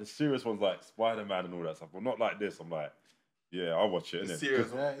thought like the serious ones like Spider-Man and all that stuff, but not like this." I'm like, "Yeah, I'll watch it, The innit?"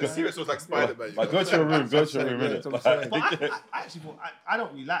 serious, Yeah, the yeah. serious was like Spider-Man. Like, go to your room, innit? That's what I'm saying. Like, But I actually thought, I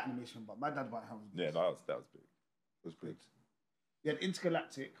don't really like animation, but My Dad the Bounty Hunter was good. yeah, that was big. It was big. We had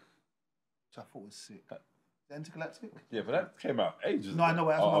Intergalactic, which I thought was sick. Is that Intergalactic? Yeah, but that came out ages No, ago. I know,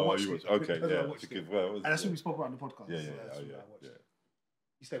 that's when I watched you it. Okay, That's when I yeah. watched to it. give- well, it was- And that's what we spoke about on the podcast. Yeah, so yeah, that's oh, what yeah, I watched. yeah.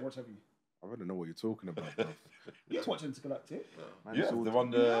 You stay, watch have you? I don't know what you're talking about, bro. You just watch Intergalactic. Man, Yeah, it's all- the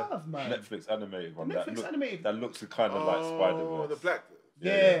one, You have, man. Netflix animated one. Netflix animated. That looks kind of like Spider-Verse. the black.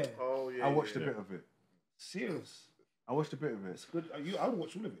 Yeah. Oh yeah. I watched yeah. a bit of it. Serious. I watched a bit of it. It's good. I would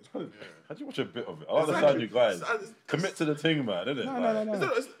watch all of it. It's good. How'd you watch a bit of it? I understand Exactly. you guys. It's- Commit to the thing, man, innit? No, Like, no, no, no. It's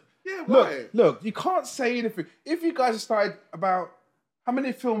not- it's- yeah, why? Look, you can't say anything. If you guys have started about how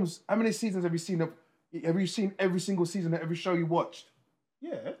many films, how many seasons have you seen? Have you seen every single season of every show you watched?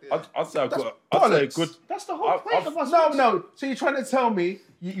 Yeah. I'd say That's I'd say a bollocks. good. That's the whole I've- point I've- of us. No, watching- no. So you're trying to tell me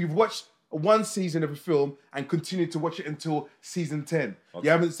you've watched one season of a film and continue to watch it until season 10. You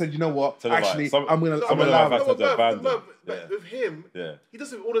haven't said, you know what? Tell them, like, Actually, some- I'm gonna some of them allow have it. had to abandon. But Yeah. with him, Yeah. he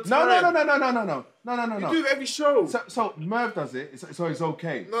does it all the No, time. no. You do it every show. So Merv does it, so it's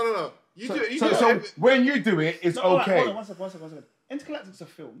okay. No. You So, do it. You so, do it so every, when you do it, it's No, hold on, okay. Hold on, one second. Intergalactic's a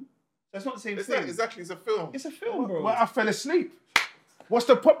film. So it's not the same it's thing. not exactly. It's a film. It's a film, bro. Well, I fell asleep. What's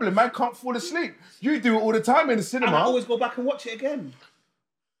the problem? Man can't fall asleep. You do it all the time in the and cinema. I always go back and watch it again.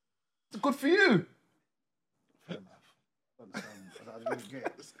 It's good for you. I didn't get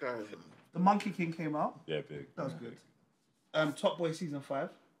it. This guy. The Monkey King came out. Yeah, big. That was good. Top Boy season 5.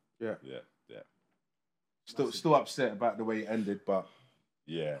 Yeah. Yeah. Still upset about the way it ended, but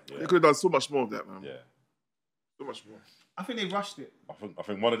Yeah. They could have done so much more of that, man. Yeah. So much more. I think they rushed it, I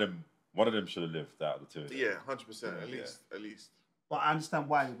think one of them should have lived out of the two. of them. Yeah, 100%. At Yeah. least. but I understand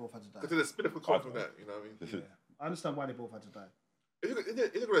why they both had to die. Because there's a spin off come from that. You know what I mean? I understand why they both had to die. If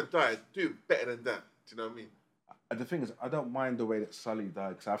they're gonna die, do it better than that. Do you know what I mean? and the thing is, I don't mind the way that Sully died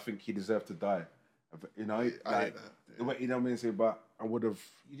because I think he deserved to die. You know, I hate like that. the way, you know what I mean. But I would have.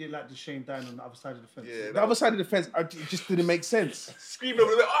 You didn't like the Shane dying on the other side of the fence. Yeah. The other side of the fence, it just didn't make sense. Screaming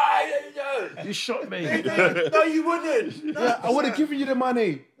over there. You shot me. No, you wouldn't. No, Yeah, I would have given you the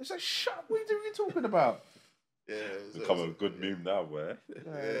money. It's like, shut up, what are you talking about? Yeah. Become a good meme now, where?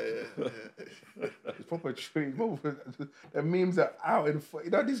 Yeah. It's proper true. The memes are out in you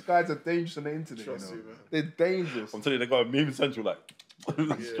know, these guys are dangerous on the internet. Trust you know? you, man. They're dangerous. I'm telling you, they got a meme central like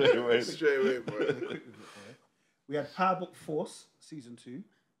straight away. Straight away, bro. We had Power Book Force season 2.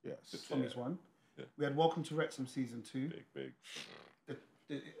 Yes. Tommy's one. Yeah. We had Welcome to Wrexham season 2. Big.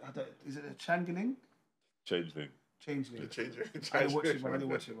 Is it a Changeling? Changeling. Changeling. Change I didn't watch it, man. I didn't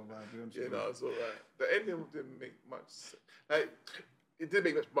watch it, man. I'll be honest Yeah, with you. no, it's all right. The ending didn't make much sense. Like, it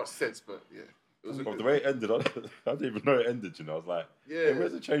didn't make much sense, but yeah. It was a From good, the way it ended, I didn't even know it ended, you know. I was like, Yeah. hey,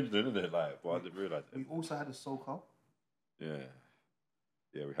 where's the Changeling, isn't it? Like, but I didn't realise We it. also had a Soul. Yeah,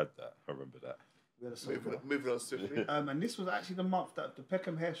 we had that. I remember that. We had a Soul. moving on swiftly. And this was actually the month that the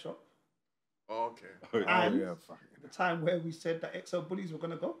Peckham Hair Shop, Oh, okay. Oh, And- yeah, fuck it. the time where we said that XL Bullies were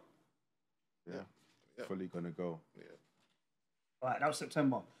going to go. Yeah. Fully gonna go. All right, that was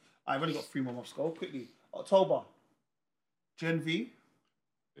September. I've only got 3 more months to go. Quickly. October. Gen V,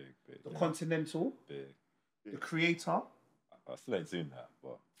 big, The Continental, big. The Creator. I still ain't seen that,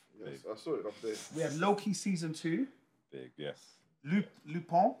 but Yes, I saw it up there. We had Loki season 2. big, yes.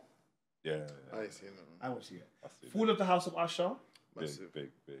 Lupin. Yeah, I ain't seen that. I won't see it. I see Fall of the House of Usher. Massive. big.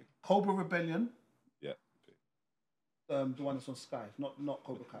 Cobra Rebellion. Yeah, big. The one that's on Sky, not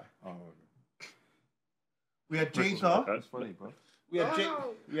Cobra Kai. Oh, We had Jada. that's funny, bro. We had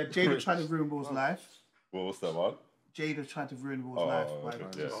Jada trying to ruin Will's life. Well, what's that one? Jada trying to ruin Will's Oh, life. okay,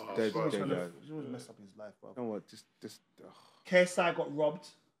 Like, yeah. Oh, Dead, fuck. dead, yeah. She always messed up his life, bro. You know what? Just KSI got robbed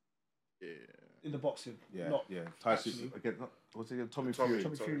Yeah. in the boxing. yeah, Not yeah. Tyson actually. again. Was it again? Tommy Tommy. Fury.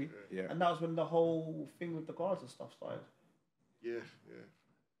 Tommy Fury. Yeah. And that was when the whole thing with the guards and stuff started. Yeah.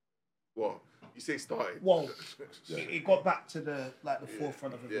 What? You say started? Whoa. It got back to the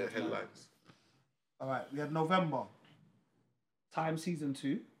forefront of Yeah, events. man. headlines. All right, we had November. Time season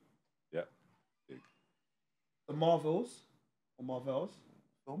 2. Yeah. Big. The Marvels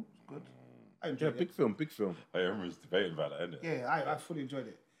film. Good. I Yeah, enjoyed it. big film, big film. I remember us debating about that, innit? Yeah, I fully enjoyed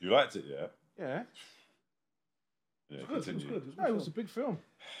it. You liked it, yeah? Yeah. Yeah, It was good. continue. No, it was a big film.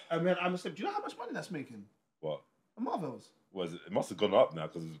 And then I'm saying, do you know how much money that's making? What? The Marvels. Was it? It must have gone up now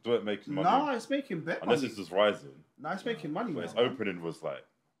because it weren't making money. No, it's making better Unless money. it's just rising. No, it's making money. But now, its man. opening was like.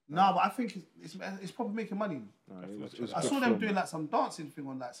 No, but I think it's probably making money. No, it was I a good saw them film. doing like some dancing thing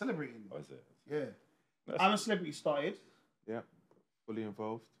on like celebrating. What is it? Yeah. That's- I'm a Celebrity started. Yeah, fully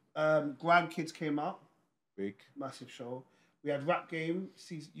involved. Grandkids came out. Big. Massive show. We had Rap Game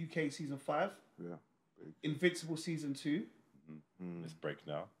UK season 5. Yeah. Big. Invincible season 2. It's break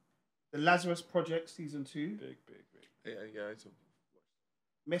now. The Lazarus Project season 2. Big. Yeah, it's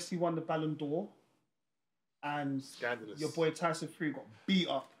Messi won the Ballon d'Or. And scandalous. your boy Tyson Fury got beat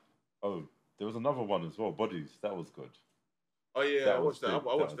up. Oh, there was another one as well. Bodies. That was good. Oh yeah, I watched that.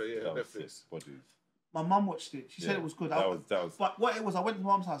 big. I watched that. Yeah, that was Netflix. sick. Bodies. My mum watched it. She said Yeah, it was good. That was. But what it was, I went to my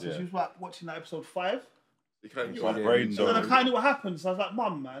mum's house and Yeah. she was like watching that episode 5. You can't My get brain. So then I don't- kind of knew what happened. So I was like,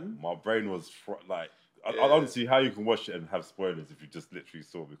 Mum, man. My brain was like. I Yeah. don't see how you can watch it and have spoilers if you just literally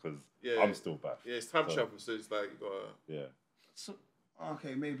saw because Yeah. I'm still back. Yeah, it's time So- travel, so it's like you gotta. Yeah. So,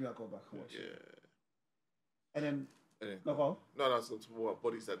 okay, maybe I'll go back and watch Yeah. it. And then, Yeah. no, go on. No, it's not more about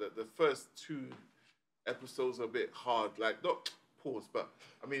bodies. Like the first 2 episodes are a bit hard. Like not pause, but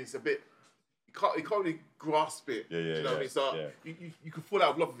I mean it's a bit. You can't really grasp it. Yeah, Do you know what I yeah, mean? So yeah. you can fall out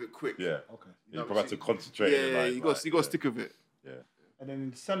of love with it quick. Yeah. Okay. You know, probably have so- to concentrate. Yeah, and, like, you got to stick with it. Yeah. And then in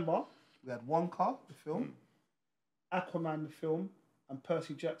December, we had Wonka, the film, Aquaman, the film, and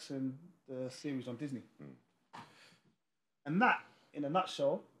Percy Jackson, the series on Disney. And that, in a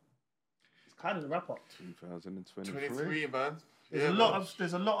nutshell, is kind of the wrap up. 2023. 23, man. There's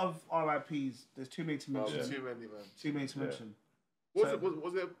a lot of RIPs. There's too many to mention. Too many, man. Too many to mention. What's So-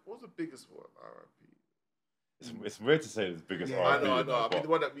 the biggest one? RIP. It's weird to say it's the biggest Yeah. R&B, I know. I but mean, the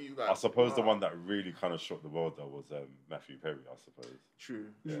one that we like. I suppose the wow. one that really kind of shook the world though was Matthew Perry. I suppose. True.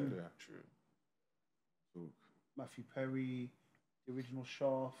 Yeah. Yeah. True. Matthew Perry, the original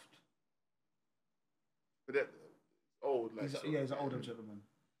Shaft. But that old, like. He's an older gentleman.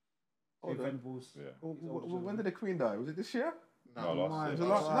 Dave Older? Venables. Yeah. When did the Queen die? Was it this year? No, last my year. Was it God.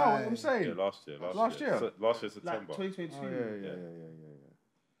 last? No, what I'm saying. Yeah, last year. Last year? So, last year Like September. 2022. Oh, yeah.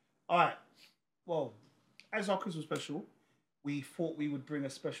 All right. Well, as our Christmas special, we thought we would bring a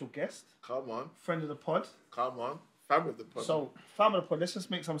special guest, Come on. friend of the pod. Come on. Family of the pod. So, family of the pod, let's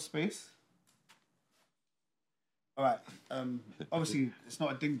just make some space. All right. Obviously, it's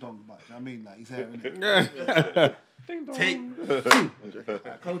not a ding dong, but you know what I mean, like he's there, isn't it? Ding dong.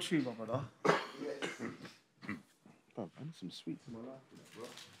 Right, go true, my brother. Bro, I need some sweets in my life, bro.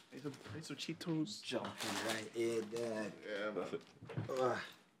 I need some Cheetos. Jumping right in there. Yeah, man.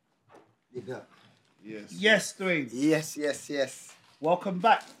 Big up. Yes. Yes, Duayne. Yes. Welcome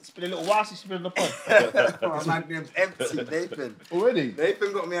back. It's been a little while since you've been on the pod. My magnum's empty, Nathan. Already?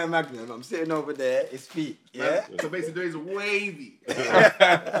 Nathan got me a magnum. I'm sitting over there. His feet. Yeah. So basically, it's wavy.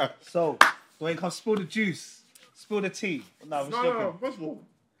 So, Duayne, come spill the juice. Spill the tea. No, No. First of all,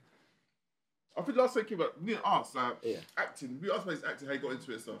 I think last time came up, we didn't ask, like, Yeah. acting. We asked about his acting, how you got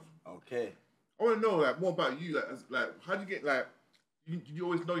into it and stuff. Okay. I want to know, like, more about you. Like, how did you get, like, did you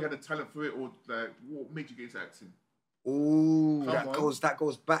always know you had a talent for it, or, like, what made you get into acting? Ooh, Come on. that goes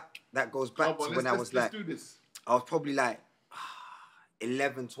back Come to on, when I was let's like, do this. I was probably like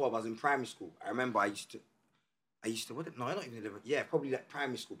 11, 12. I was in primary school. I remember I used to, not even 11. Yeah, probably like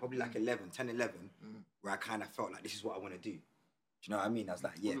primary school, probably like 10, 11, where I kind of felt like this is what I want to do. Do you know what I mean? I was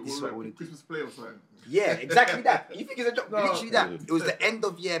like, yeah, this is what I want to do. Christmas play or something. Yeah, exactly that. You think it's a joke? No. Literally that. It was the end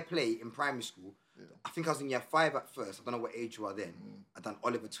of year play in primary school. I think I was in year 5 at first. I don't know what age you are then. I done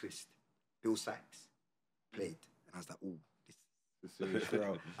Oliver Twist, Bill Sykes, played. And I was like, ooh,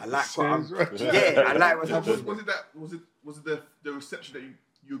 I like what I'm... Yeah, I like what's happening. Was it the reception that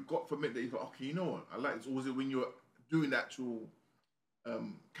you got from it that you thought, okay, you know what, I like this? Or was it when you were doing the actual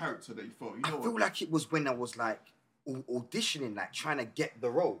character that you thought, you know I feel what? like it was when I was like auditioning, like trying to get the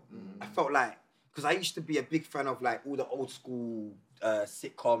role. I felt like, because I used to be a big fan of like all the old school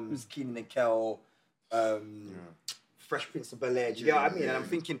sitcoms, Keenan and Kel, Fresh Prince of Bel-Air, do you know what I mean? And I'm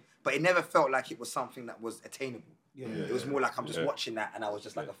thinking, but it never felt like it was something that was attainable. It was more like I'm just watching that and I was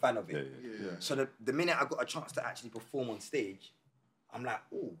just like a fan of it. So the minute I got a chance to actually perform on stage, I'm like,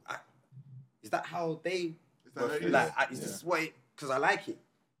 oh, is that how they... Is this what it... Because I like it.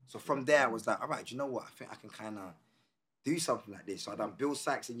 So from there, I was like, all right, do you know what? I think I can kind of do something like this. So I done Bill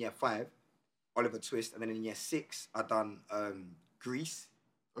Sykes in year 5, Oliver Twist, and then in year 6, I done Grease,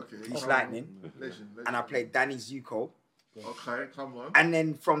 Grease Lightning, Legend. and I played Danny Zuko Okay, come on. And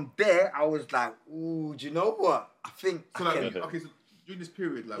then from there, I was like, ooh, do you know what? I think So so during this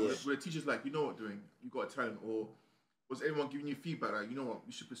period, like, were teachers like, you know what, Duayne, you got a talent, or was anyone giving you feedback like, you know what,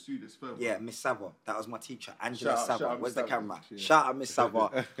 you should pursue this further? Yeah, Miss Sava, that was my teacher, Angela Shout out Sava. Miss Where's the Sava. camera? Yeah. Shout out Miss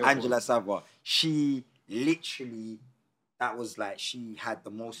Sava, Angela Sava. She literally, that was like, she had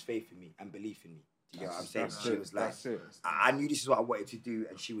the most faith in me and belief in me. Do you get what I'm saying? She was like, I knew this is what I wanted to do,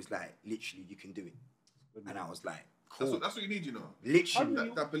 and she was like, literally, you can do it. And I was like, cool. That's what you need, you know.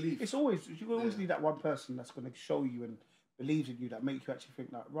 Literally. That belief. It's always, you always need that one person that's going to show you and believes in you, that make you actually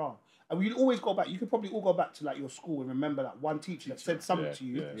think like, rah. And we always go back. You could probably all go back to like your school and remember that one teacher that said something to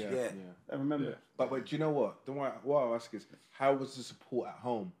you. And remember. Yeah. But do you know what? What I ask is, how was the support at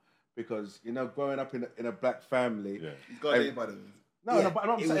home? Because growing up in a black family, He's got a name by the way. No, but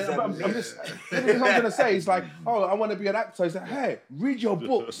I'm saying, I'm just. I'm gonna say, it's like, oh, I want to be an actor. It's like, hey, read your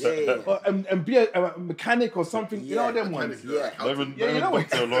books, and be a mechanic or something. You know them ones. Not even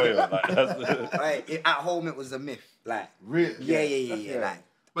doctor or lawyer. Like, that's Right, at home it was a myth. Like, Really? yeah. Like,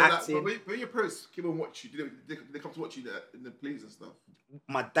 But acting. when your parents came and watch you, did they come to watch you in the plays and stuff?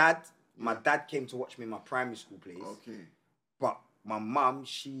 My dad came to watch me in my primary school plays. Okay. But my mum,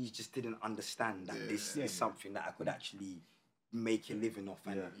 she just didn't understand that this is something that I could actually make a living off.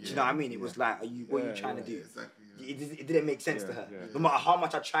 And do you know what I mean? It was like, what are you trying to do? Exactly. It didn't make sense to her. No matter how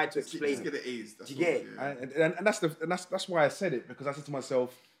much I tried to explain Just get it. the A's. Do you get it? And that's why I said it, because I said to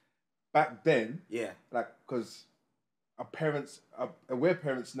myself, back then, like, because our parents, we're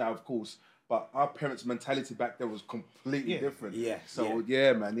parents now, of course, but our parents' mentality back then was completely different. So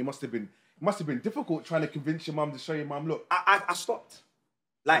man, it must have been difficult trying to convince your mum to show your mum, look. I stopped.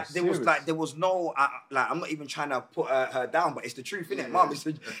 Like, there was no, I'm not even trying to put her down, but it's the truth, innit, Mum? It's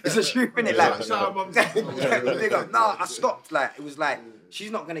the truth, innit? Like, shout out, Mum. No, I stopped. Like, it was like,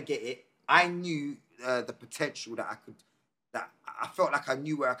 she's not gonna get it. I knew the potential that I felt like I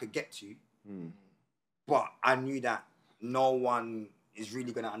knew where I could get to, but I knew that no one is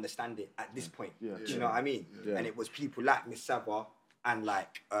really gonna understand it at this point. Do you know what I mean? And it was people like Miss Sava and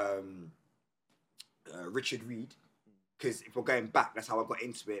like Richard Reed. Because if we're going back, that's how I got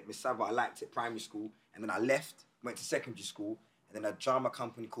into it. Miss Sava, I liked it primary school, and then I left, went to secondary school, and then a drama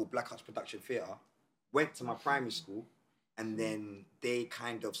company called Black Arts Production Theatre went to my primary school, and then they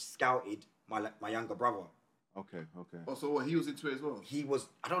kind of scouted my younger brother. Okay. Oh, so what, he was into it as well? He was,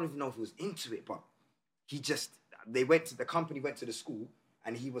 I don't even know if he was into it, but the company went to the school,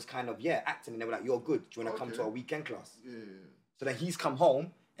 and he was kind of, acting, and they were like, you're good, do you want to come to a weekend class? Yeah. So then he's come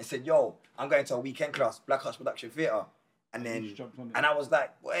home and said, yo, I'm going to a weekend class, Black Arts Production Theatre. And then, and I was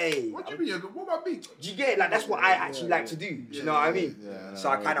like, wait. What do you mean? What about me? Do you get it? Like, that's what I actually like to do. Do you know what I mean? So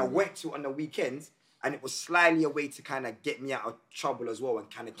I kind of went to it on the weekends, and it was slightly a way to kind of get me out of trouble as well and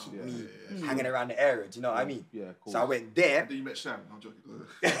kind of keep me hanging around the area. Do you know what I mean? Yeah, cool. So I went there. Then you met Sham. I'm joking.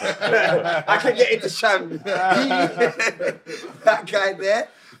 I can get into Sham. That guy there.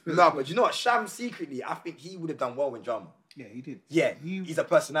 No, but you know what? Sham secretly, I think he would have done well in drama. Yeah, he did. Yeah, he's a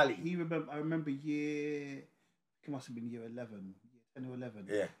personality. I remember it must have been year 11, 10 or 11.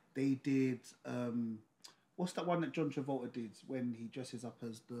 Yeah. They did, what's that one that John Travolta did when he dresses up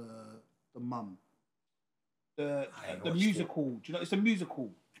as the mum? The musical. Do you know, it's a musical.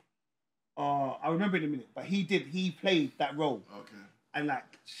 I remember in a minute, but he played that role. Okay. And like,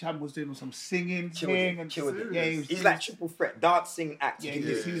 Sham was doing some singing thing. He's like triple threat, dance, sing, act. Yeah, he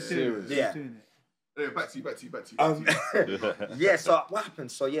was serious. He was doing it. Back to you. Yeah, so what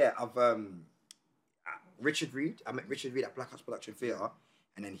happened? So yeah, I've Richard Reed. I met Richard Reed at Black Arts Production Theatre,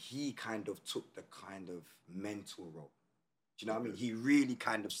 and then he kind of took the kind of mentor role. Do you know what I mean? He really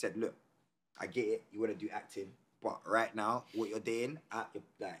kind of said, "Look, I get it. You want to do acting, but right now, what you're doing, you're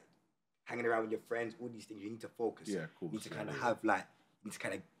like hanging around with your friends, all these things. You need to focus. Yeah, cool. You need to kind of have like, you need to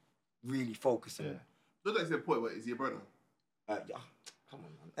kind of really focus on. Not that he's the point, but is he your brother? Yeah. Come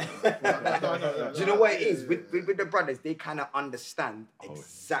on, man. Do you know what it is? With the brothers, they kind of understand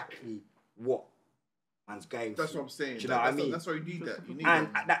exactly what man's going through. That's what I'm saying. Do you know what I mean? That's why you need that. And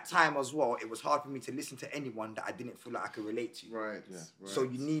at that time as well, it was hard for me to listen to anyone that I didn't feel like I could relate to. Right. So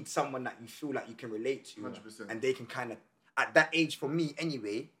you need someone that you feel like you can relate to. 100%. And they can kind of, at that age for me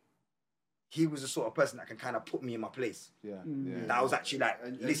anyway, he was the sort of person that can kind of put me in my place. That I was actually like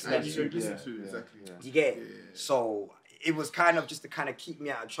listening to. Exactly. You get it? So it was kind of just to kind of keep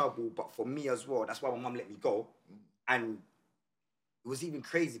me out of trouble, but for me as well, that's why my mum let me go. And it was even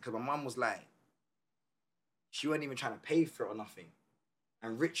crazy because my mum was like, she wasn't even trying to pay for it or nothing.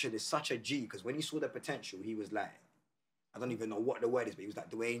 And Richard is such a G because when he saw the potential, he was like, I don't even know what the word is, but he was like,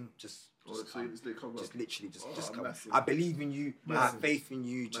 Duayne, just Just literally, just come. Massive. I believe in you. I have faith in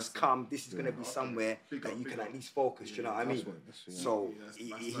you. Just Massive. come. This is gonna be somewhere that you can at least focus. Do you know what I mean? So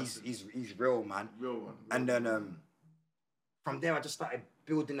he's real, man. Real one. And then from there, I just started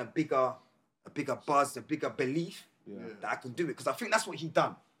building a bigger buzz, a bigger belief that I could do it. Because I think that's what he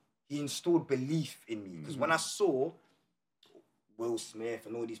done. He installed belief in me. Because when I saw Will Smith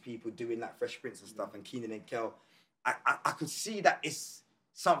and all these people doing like Fresh Prince and stuff, and Keenan and Kel, I could see that it's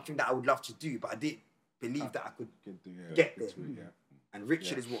something that I would love to do, but I didn't believe that I could get there. And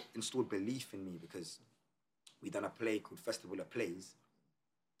Richard is what installed belief in me, because we done a play called Festival of Plays,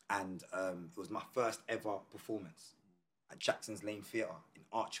 and it was my first ever performance at Jackson's Lane Theatre in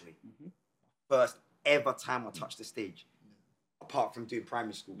Archway. First ever time I touched the stage, apart from doing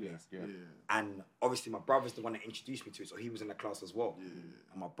primary school plays. And obviously my brother's the one that introduced me to it, so he was in the class as well.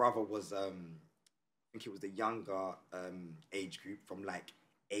 And my brother was, I think it was the younger age group, from like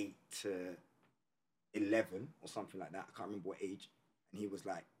 8 to 11 or something like that. I can't remember what age. And he was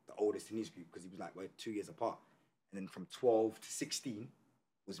like the oldest in his group, because he was like, we're 2 years apart. And then from 12 to 16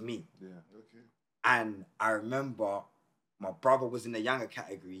 was me. And I remember my brother was in the younger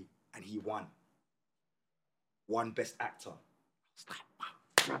category and he won Best Actor. I was like,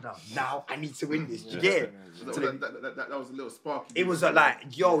 wow, brother, now I need to win this. Do you get it? So that was a little spark. It was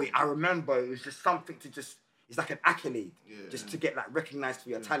like, yo, I remember it was just something to just, it's like an accolade, just to get like recognized for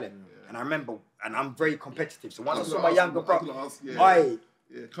your talent. And I remember, and I'm very competitive. So once I saw my younger brother,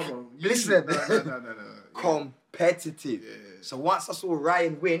 come on, listen, no. competitive. So once I saw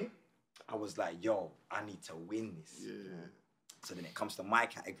Ryan win, I was like, yo, I need to win this. So then it comes to my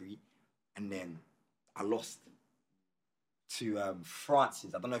category, and then I lost to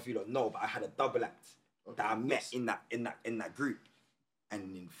Francis. I don't know if you don't know, but I had a double act that I met in that group.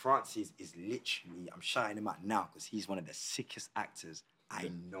 And in Francis is literally, I'm shouting him out now because he's one of the sickest actors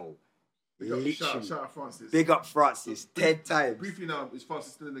I know. Shout out Francis. Big up Francis, 10 times. Briefly now, is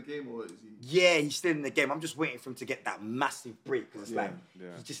Francis still in the game, or is he? Yeah, he's still in the game. I'm just waiting for him to get that massive break, because it's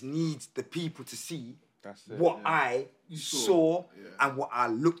he just needs the people to see what I saw and what I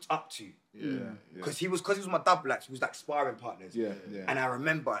looked up to. Because he was my double act, he was like sparring partners. And I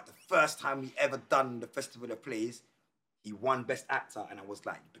remember the first time we ever done the Festival of Plays, he won Best Actor, and I was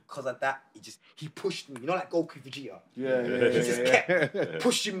like, because of that, he pushed me. You know, like Goku Vegeta. He just kept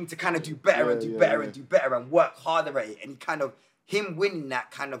pushing me to kind of do better and do better and do better and work harder at it. And him winning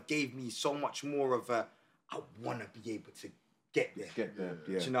that kind of gave me so much more of a, I want to be able to get there.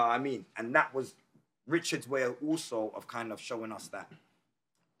 Do you know what I mean? And that was Richard's way also of kind of showing us that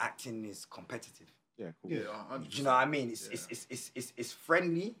acting is competitive. Yeah, cool. Do you know what I mean? It's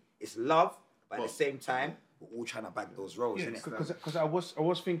friendly, it's love, but at the same time, we're all trying to bag those roles, innit? Because I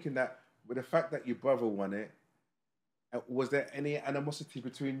was thinking that with the fact that your brother won it, was there any animosity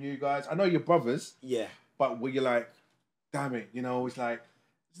between you guys? I know you're brothers. But were you like, damn it, you know, it's like,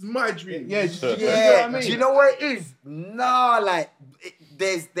 it's my dream. You know what I mean? Do you know what it is? No, like,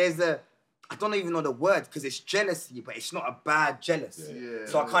 there's a, I don't even know the word, because it's jealousy, but it's not a bad jealous.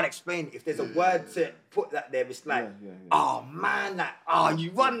 So I can't explain it. If there's a word to put that there, it's like, oh man, like,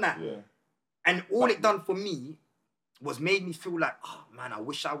 you won that. And all it done for me was made me feel like, oh man, I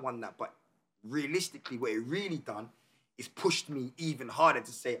wish I won that. But realistically, what it really done is pushed me even harder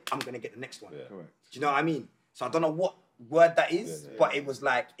to say, I'm going to get the next one. Do you know what I mean? So I don't know what word that is, but it was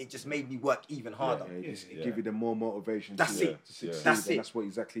like, it just made me work even harder. It give you the more motivation to succeed. That's it. That's what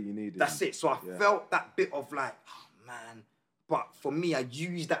exactly you needed. That's it. So I felt that bit of like, oh man. But for me, I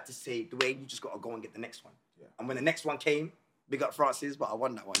used that to say, Duayne, you just got to go and get the next one. And when the next one came, big up Francis, but I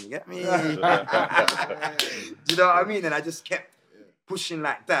won that one, you get me? Do you know what I mean? And I just kept pushing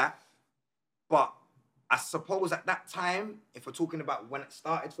like that. But I suppose at that time, if we're talking about when it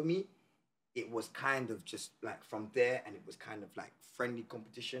started for me, it was kind of just like from there, and it was kind of like friendly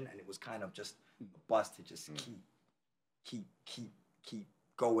competition, and it was kind of just a buzz to just keep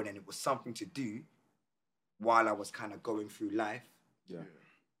going. And it was something to do while I was kind of going through life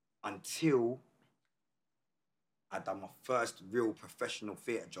until I done my first real professional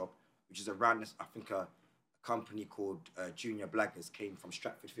theatre job, which is around this, I think a company called Junior Blaggers came from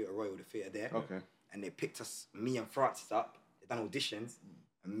Stratford Theatre Royal, the theatre there. And they picked us, me and Francis up, they done auditions,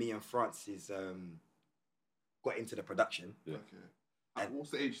 and me and Francis got into the production. And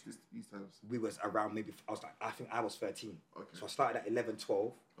what's the age these times? We was around maybe, I think I was 13. So I started at 11,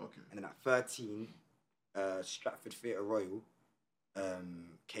 12. And then at 13, Stratford Theatre Royal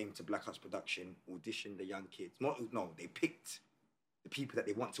came to Black House Production, auditioned the young kids. They picked the people that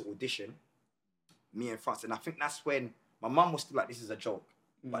they want to audition, me and Francis. And I think that's when my mum was still like, this is a joke.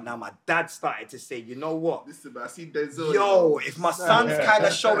 But now my dad started to say, you know what? Listen, man, I see Denzel. Yo, if my son's kind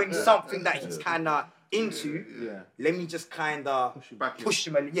of showing something that he's kind of into, let me just kind of push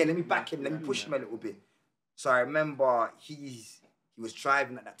him. Let me back him. Let me push him a little bit. So I remember he was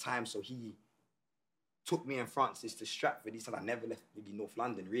driving at that time, so he took me and Francis to Stratford. He said I never left really North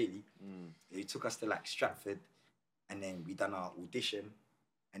London, really. He took us to like Stratford, and then we done our audition,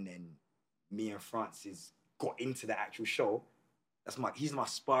 and then me and Francis got into the actual show. He's my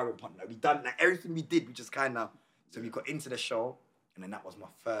sparring partner. We done like everything we did. We just kind of we got into the show, and then that was my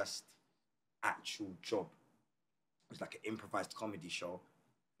first actual job. It was like an improvised comedy show.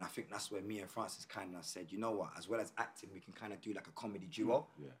 And I think that's where me and Francis kind of said, you know what, as well as acting, we can kind of do like a comedy duo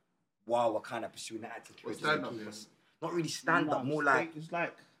while we're kind of pursuing the acting career. Not really stand-up, more like... It's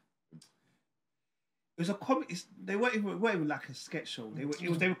like... It was a comedy... They weren't even like a sketch show. They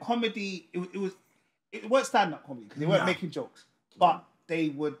were comedy... It weren't stand-up comedy, because they weren't making jokes. But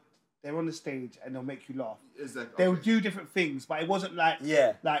they're on the stage and they'll make you laugh. Exactly. They would do different things, but it wasn't like...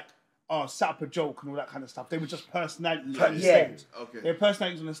 set up a joke and all that kind of stuff. They were just personalities on the stage. Okay. They were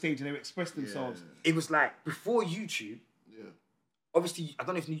personalities on the stage and they would express themselves. It was like before YouTube. Yeah. Obviously, I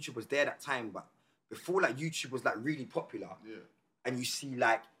don't know if YouTube was there that time, but before like YouTube was like really popular. Yeah. And you see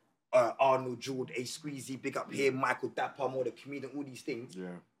like Arnold, Jordan, A Squeezy, Big Up Here, Michael Dapper, more the comedian, all these things. Yeah.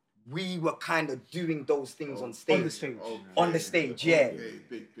 We were kind of doing those things on stage. On the stage. Okay. On the stage, yeah.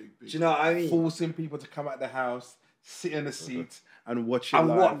 Big. Do you know what I mean? Forcing people to come out the house, sit in the seat and watch it and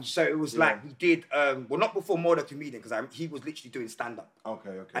live. watch. So it was like we did, not before More the Comedian, because he was literally doing stand-up.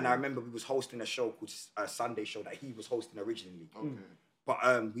 Okay. And I remember we was hosting a show called Sunday Show that he was hosting originally. Okay.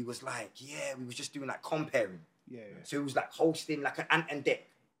 But we was like, we was just doing like comparing. Yeah. So it was like hosting like an Ant and Dec,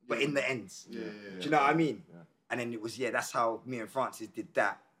 but in the ends. Yeah. Do you know what I mean? Yeah. And then it was, that's how me and Francis did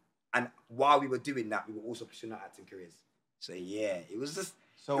that. And while we were doing that, we were also pursuing our acting careers. So it was just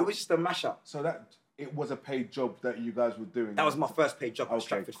a mashup. So that... It was a paid job that you guys were doing? That was my first paid job at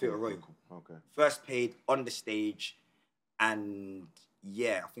Stratford Theatre Royal. Cool. Okay. First paid on the stage. And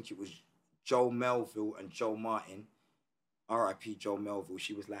I think it was Joe Melville and Joe Martin. R.I.P. Joe Melville.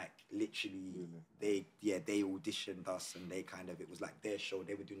 She was like, literally, they auditioned us and it was like their show.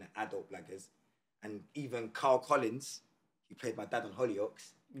 They were doing the adult blaggers. And even Carl Collins, he played my dad on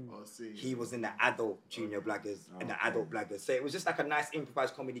Hollyoaks. He was in the adult junior blaggers and the adult blaggers. So it was just like a nice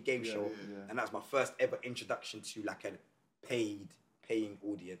improvised comedy game show. Yeah. And that was my first ever introduction to like a paying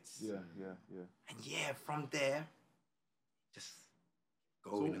audience. Yeah. And from there, just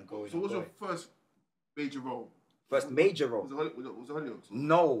going and going. So what was your first major role? First major role? Was it Hollyoaks?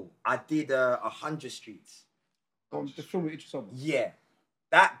 No, I did 100 Streets. The film with Idris Elba? Yeah.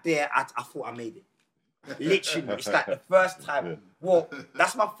 That there, I thought I made it. Literally, it's like the first time. Yeah. Well,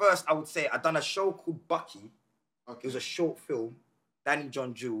 that's my first, I would say. I done a show called Bucky. Okay. It was a short film. Danny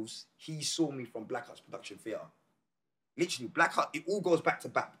John Jules, he saw me from Black Arts Production Theatre. Literally, it all goes back to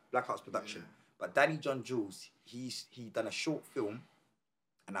back, Black Arts Production. Yeah. But Danny John Jules, he done a short film,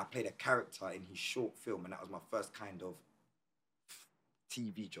 and I played a character in his short film, and that was my first kind of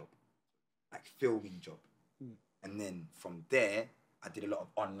TV job, like filming job. And then from there, I did a lot of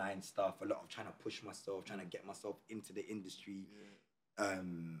online stuff, a lot of trying to push myself, trying to get myself into the industry. Yeah.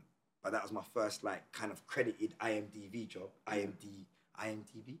 But that was my first like kind of credited IMDb job. IMDb?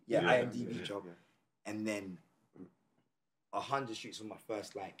 Yeah, IMDb job. Yeah. And then 100 Streets was my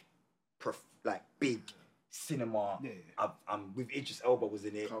first like big cinema. Yeah. I'm with Idris Elba was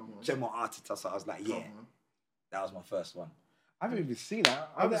in it. Gemma Arteta, so I was like, that was my first one. I haven't even seen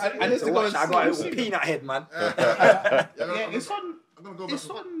that. I got a little peanut head, man. It's on. It's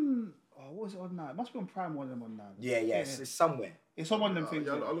on. What was it on now? It must be on Prime. One of them on now. Yeah. It's somewhere. It's on one of them things.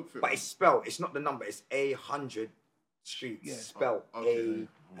 I'll look for it. But it's spelled. It's not the number. It's 100 Streets. Yeah. Spelled A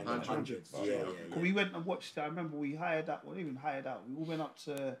and 100. Yeah. We went and watched it. I remember we hired out. Well, even hired out. We all went up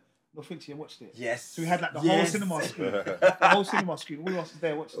to North Finchley and watched it. Yes. So we had like the whole cinema screen. The whole cinema screen. All of us was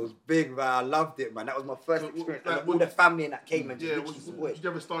there watching it. It was big, man. I loved it, man. That was my first experience. Like, all the family in that came and did you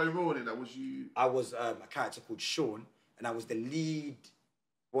ever star in role in that? Was you? I was a character called Sean, and I was the lead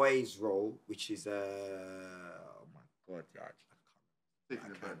boy's role, which is oh my god, I can't.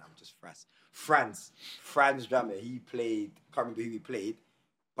 I'm just Franz Drummer. He played. Can't remember who he played,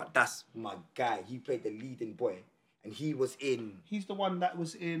 but that's my guy. He played the leading boy. And he was in... He's the one that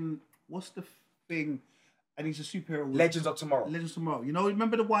was in... What's the thing? And he's a superhero. Legends of Tomorrow. Legends of Tomorrow. You know,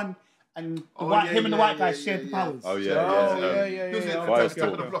 remember the one... And him and the white guy shared the powers. Oh, yeah. He was in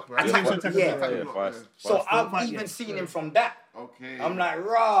Firestorm. Yeah. So I've even seen him from that. Okay. I'm like,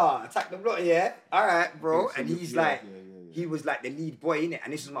 rah, Attack the Block, yeah. All right, bro. And he's like... he was like the lead boy in it,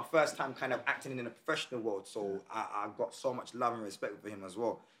 and this was my first time kind of acting in the professional world. So I got so much love and respect for him as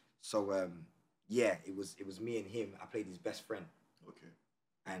well. So yeah, it was me and him. I played his best friend. Okay.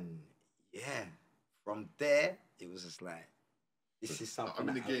 And yeah, from there it was just like, this is something I'm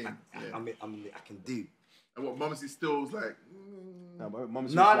in the game. I can do. And what Mumsy still was like.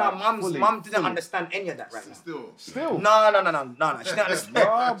 Mum didn't understand any of that right now. Still. No. She didn't understand.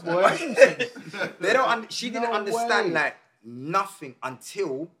 No, boy. She didn't understand like nothing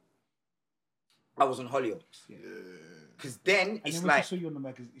until I was on Hollyoaks. Yeah. Because then And it's then when like, she saw you on the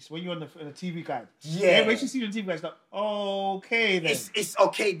magazine, it's when you're on the TV guide. Yeah. When she see you on the TV guide, it's like, okay then. it's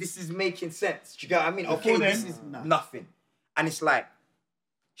okay. This is making sense. Do you get what I mean? Okay, Before this then, is nah. nothing. And it's like,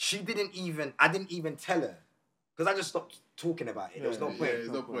 I didn't even tell her. Because I just stopped talking about it. There was no point. Yeah, there's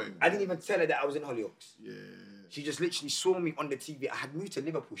no point. I didn't even tell her that I was in Hollyoaks. Yeah. She just literally saw me on the TV. I had moved to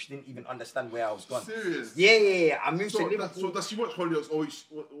Liverpool. She didn't even understand where I was going. Serious? Yeah. I moved to So Liverpool. does she watch Hollyoaks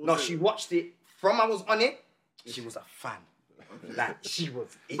or No, she watched it from I was on it. She was a fan. Like, she was.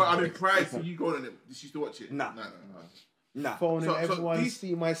 But I mean, prior to you going on it, did she still watch it? Nah. Nah. Phoning So everyone, these-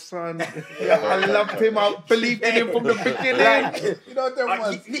 see my son. I loved him. I believed in him from the beginning. You know them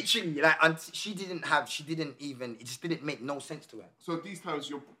ones. Literally, like, and she didn't even. It just didn't make no sense to her. So these times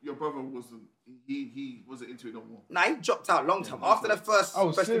your brother wasn't he wasn't into it no more. Nah, he dropped out long time after the first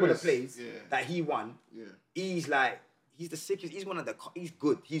festival of serious? plays Yeah. that he won. Yeah. He's like, he's the sickest. He's one of the. He's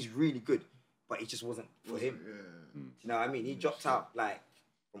good. He's really good, but it just wasn't for him. Yeah. You know what I mean? He dropped out like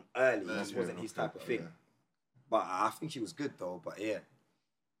from early. It just wasn't his type of thing. Yeah. But I think he was good though. But yeah,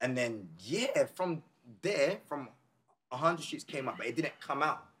 and then yeah, from there, from 100 Streets came out, but it didn't come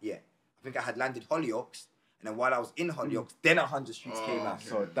out yet. I think I had landed Hollyoaks, and then while I was in Hollyoaks, then 100 Streets came out.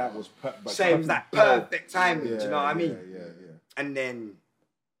 So that was So it was that perfect timing. Yeah, Do you know what I mean? Yeah. And then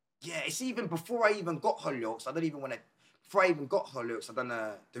yeah, it's even before I even got Hollyoaks. I don't even want to. Before I even got Hollyoaks, I done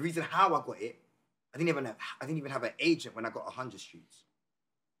the reason how I got it. I didn't even have an agent when I got 100 Streets.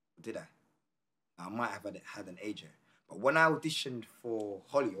 Did I? I might have had an agent. But when I auditioned for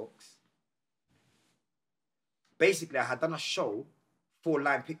Hollyoaks, basically I had done a show for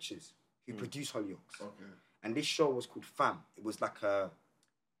Line Pictures, who produced Hollyoaks. Okay. And this show was called Fam. It was like a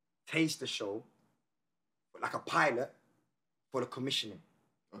taster show, like a pilot for the commissioning.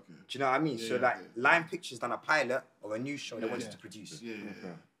 Okay. Do you know what I mean? Yeah, so like Line Pictures done a pilot of a new show they wanted to produce. Yeah.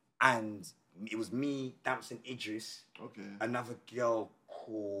 And it was me, Damson Idris, Okay. another girl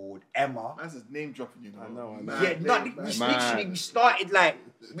called Emma. That's his name dropping, you know. I know. Mad Yeah, name, no, man. literally we started like,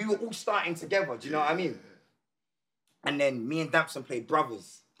 we were all starting together, do you know what I mean? And then me and Damson played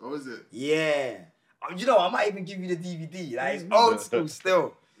brothers. Oh, is it? Yeah. You know, I might even give you the DVD. Like, it's old school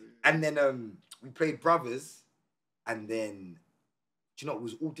still. And then we played brothers. And then, do you know, we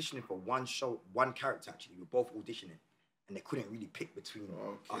was auditioning for one show, one character actually. We were both auditioning. And they couldn't really pick between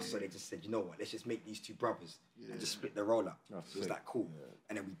us. So they just said, you know what, let's just make these two brothers and just split the role up. It was like, cool. Yeah.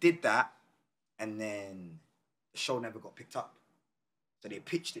 And then we did that. And then the show never got picked up. So they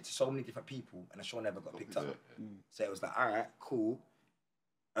pitched it to so many different people and the show never got picked up. So it was like, all right, cool.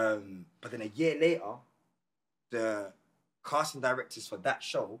 But then a year later, the casting directors for that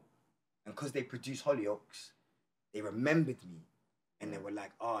show, and because they produced Hollyoaks, they remembered me. And they were like,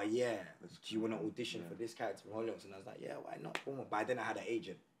 oh yeah, do you want to audition for this character from Hollyoaks? And I was like, yeah, why not? But then I had an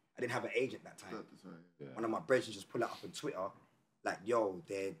agent. I didn't have an agent that time. One of my brethren just put it up on Twitter, like, yo,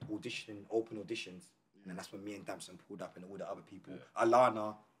 they're auditioning, open auditions. And that's when me and Damson pulled up and all the other people.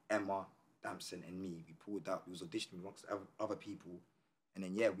 Alana, Emma, Damson, and me. We pulled up. We was auditioning amongst other people. And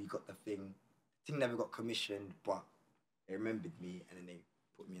then, yeah, we got the thing. The thing never got commissioned, but they remembered me. And then they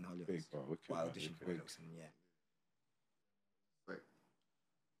put me in Hollyoaks. I auditioned for Hollyoaks. And yeah. Like,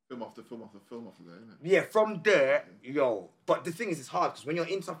 film after film after film after that, isn't it? Yeah, from there, yo. But the thing is, it's hard because when you're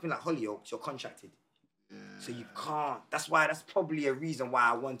in something like Hollyoaks, you're contracted. Yeah. So you can't. That's probably a reason why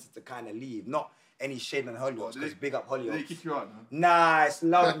I wanted to kind of leave. Not any shade on Hollyoaks, because big up Hollyoaks. Did they kick you out, man? Nah, it's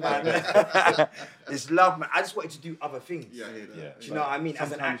love, man. It's love, man. I just wanted to do other things. Yeah, I hear that. Yeah. Do you know what I mean?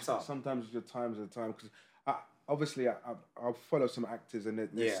 As an actor. Sometimes your times are the time, because obviously I'll follow some actors and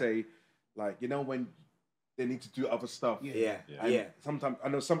they say, like, you know, when they need to do other stuff. Yeah. Sometimes I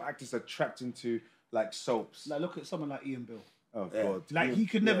know some actors are trapped into like soaps. Like, look at someone like Ian Bill. Oh God! Like, he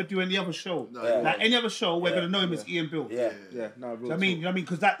could never do any other show. No, like any other show, we're gonna know him as Ian Bill. No, I mean,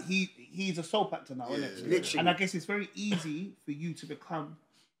 because he's a soap actor now, isn't it? Literally. And I guess it's very easy for you to become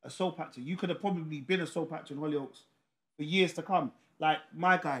a soap actor. You could have probably been a soap actor in Hollyoaks for years to come. Like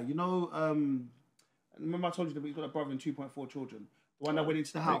my guy, you know, remember I told you that he's got a brother and 2.4 children. The one that went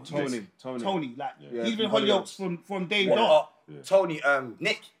into the house. Tony. Like Yeah, he's been from Hollyoaks from day dot. Tony,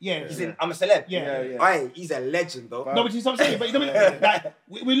 Nick. Yeah. He's in I'm a Celeb. Yeah. Aye, he's a legend though. No, but he's what I'm saying. But you know what I mean? Like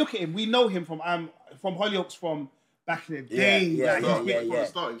we look at him, we know him from Hollyoaks from back in the day. Yeah. He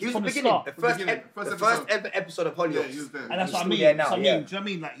was From the the start. The first ever episode of Hollyoaks. Yeah, he was there. And that's what I mean. there now, Do you know yeah. what I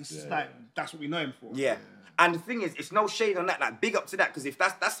mean? Like it's like that's what we know him for. Yeah. And the thing is, it's no shade on that. Like, big up to that, because if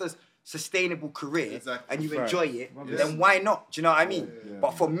that's a sustainable career and you enjoy it, then why not? Do you know what I mean?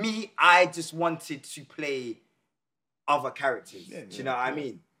 But for me, I just wanted to play other characters. Do you know what I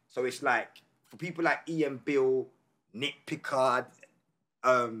mean? So it's like, for people like Ian Bill, Nick Pickard,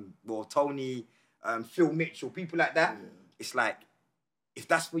 Tony, Phil Mitchell, people like that, it's like, if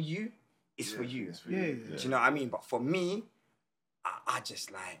that's for you, it's for you. Do you know what I mean? But for me, I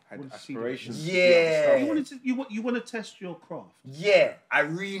just like had aspirations. Yeah. You want to test your craft. Yeah, I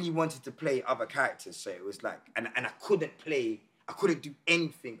really wanted to play other characters, so it was like, and I couldn't do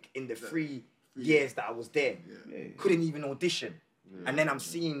anything in the 3 years that I was there. Couldn't even audition. And then I'm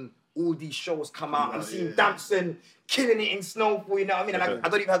seeing all these shows come out. I'm seeing Damson killing it in Snowfall, you know what I mean? And I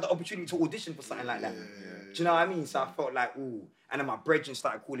don't even have the opportunity to audition for something like that. Do you know what I mean? So I felt like, ooh. And then my brethren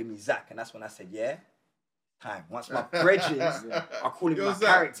started calling me Zach, and that's when I said, yeah. Time. Once my brethren are calling my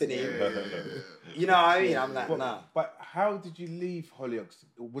character name, you know what I mean? I'm like, nah. But how did you leave Hollyoaks?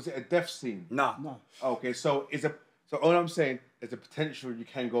 Was it a death scene? Nah. Okay, so all I'm saying is a potential you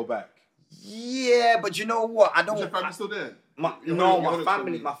can go back. Yeah, but you know what? I don't. Is your family still there?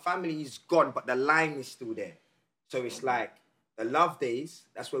 My family is gone, but the line is still there. So it's like the Love Days.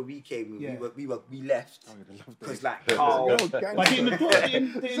 That's where we came. We left because like Carl, But didn't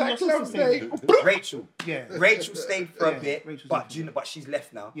your sister stay? Rachel. Yeah. Rachel stayed for a bit, Rachel's but stayed. but she's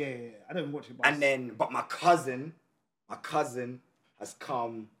left now. Yeah. I don't watch it. But And then, but my cousin has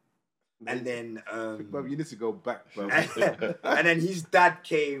come, and then Bro, you need to go back, bro. and then his dad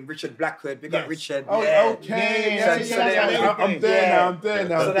came, Richard Blackwood. Big up Richard. Oh, yeah. okay. Yeah. I'm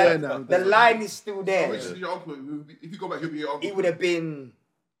there now. The line is still there. Which is your uncle? If you go back, he'll be your uncle. He would have been.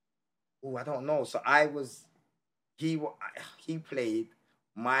 Oh, I don't know. So he played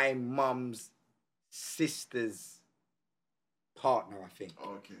my mum's sister's partner, I think.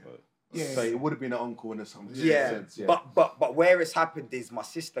 Oh, okay. Yeah. So it would have been an uncle in some sense. Yeah. But where it's happened is my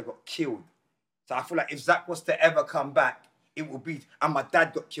sister got killed. So I feel like if Zach was to ever come back, it would be, and my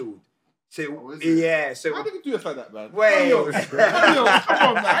dad got killed. So so how did you do us like that, man? Wait. Come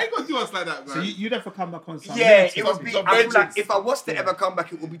on, man. How you gonna do us like that, man? So you never come back on something. Yeah, it would be. I feel like if I was to ever come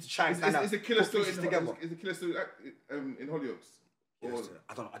back, it would be to try and stand up. Is the killer still together? Is the killer still in Hollyoaks?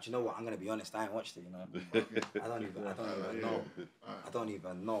 I don't. Do you know what? I'm gonna be honest. I ain't watched it. You know. I don't even know. I don't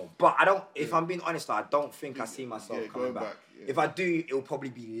even know. But I don't. If I'm being honest, I don't think I see myself coming back. If I do, it will probably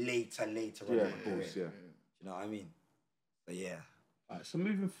be later on. Yeah, of course. Yeah. You know what I mean? But yeah. Alright, so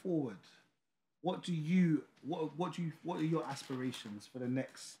moving forward, what are your aspirations for the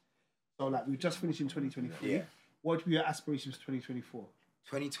next? So like we've just finished in 2023. Yeah. What would be your aspirations for 2024?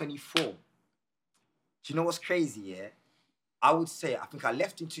 2024. Do you know what's crazy? Yeah. I would say, I think I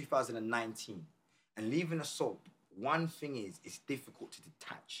left in 2019, and leaving a soap, one thing is, it's difficult to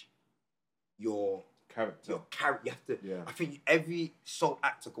detach your character. You have to, I think every soap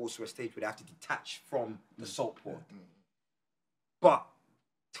actor goes through a stage where they have to detach from the soap world. But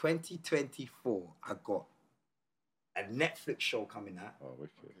 2024, I got a Netflix show coming out,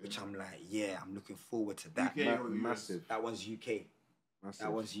 which I'm like, I'm looking forward to that. Massive. That one's UK. Massive.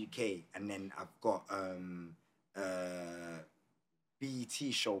 That one's UK. And then I've got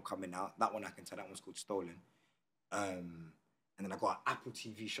BET show coming out. That one I can tell. That one's called Stolen. And then I got an Apple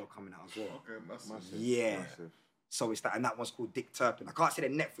TV show coming out as well. Okay, massive. Yeah. Massive. So it's that, and that one's called Dick Turpin. I can't say the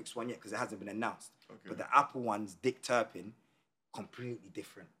Netflix one yet because it hasn't been announced. Okay. But the Apple one's Dick Turpin, completely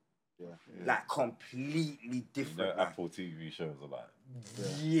different. Yeah. Like completely different. You know, Apple TV shows are like.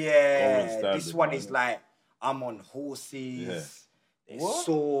 This one is like I'm on horses. There's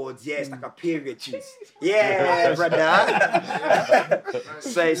swords, it's like a period piece. Yeah, brother.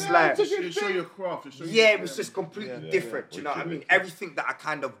 So it's like, to show your craft. It was just completely different. You know what I mean? Everything that I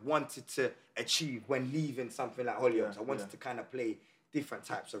kind of wanted to achieve when leaving something like Hollyoaks, I wanted to kind of play different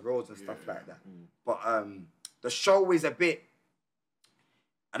types of roles and stuff like that. But the show is a bit.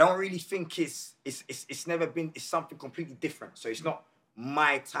 I don't really think it's never been. It's something completely different. So it's not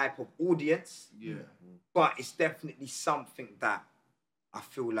my type of audience. Yeah. But it's definitely something that I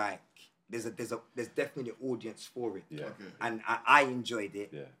feel like there's definitely an audience for it. Yeah. Okay. And I enjoyed it.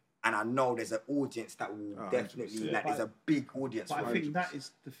 Yeah. And I know there's an audience that will definitely there's a big audience for it. But I think that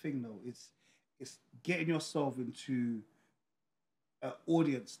is the thing though. It's getting yourself into an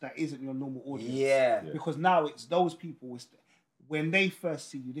audience that isn't your normal audience. Yeah. Because now it's those people when they first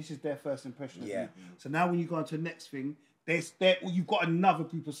see you, this is their first impression of Yeah. you. So now when you go on to the next thing, you've got another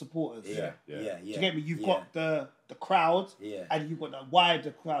group of supporters. Yeah. Do you get me? You've got the crowd, Yeah. and you've got the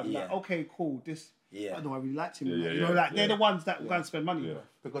wider crowd. Yeah. Like, okay, cool. This, Yeah. I know I really liked him. Yeah, you know, like they're the ones that go and spend money. Yeah. with.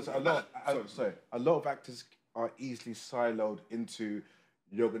 Because a lot of actors are easily siloed into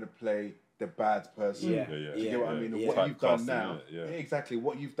you're gonna play the bad person. Yeah. Do you get what I mean? And Yeah. what you've done Typecasting, now, yeah. exactly.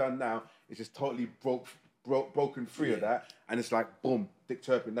 What you've done now is just totally broken free of that, and it's like boom, Dick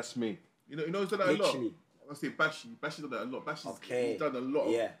Turpin. That's me. You know, he's done that a lot. Literally. I say Bashi. Bashi's done that a lot. Bashi's Okay. he's done a lot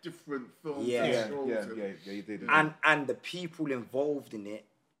Yeah. of different films. Yeah. and Yeah, shows yeah, and- you did. And the people involved in it,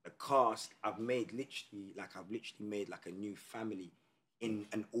 the cast, I've literally made like a new family in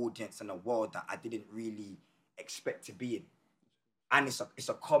an audience and a world that I didn't really expect to be in. And it's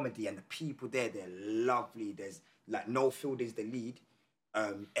a comedy, and the people there, they're lovely. There's like No Field is the lead,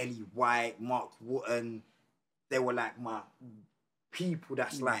 Ellie White, Mark Wotton. They were like my people.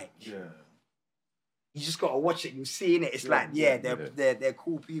 That's like you just gotta watch it. You seeing it. It's they're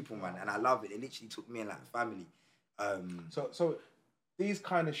cool people, man, and I love it. They literally took me in like family. So these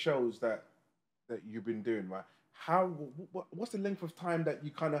kind of shows that you've been doing, right? What's the length of time that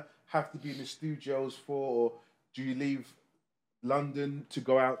you kind of have to be in the studios for, or do you leave London to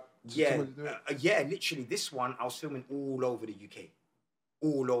go out? To do it? Literally. This one I was filming all over the UK,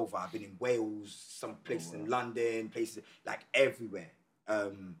 all over. I've been in Wales, some places in London, places like everywhere.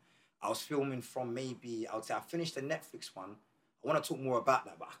 I was filming from I would say I finished the Netflix one. I want to talk more about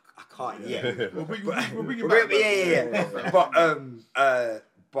that, but I can't yet. We'll bring you back.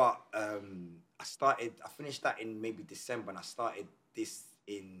 But I finished that in maybe December, and I started this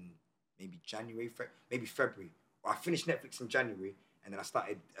in maybe January, maybe February. I finished Netflix in January, and then I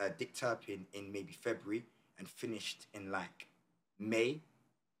started Dick Turpin in maybe February, and finished in like May.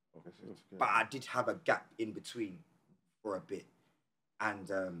 But I did have a gap in between for a bit, and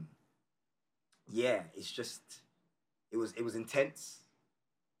it's just it was intense.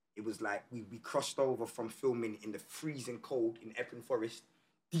 It was like we crossed over from filming in the freezing cold in Epping Forest,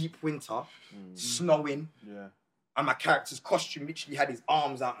 deep winter, snowing. Yeah. And my character's costume literally had his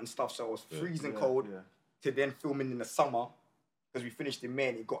arms out and stuff, so it was freezing cold. Yeah. To then filming in the summer, because we finished in May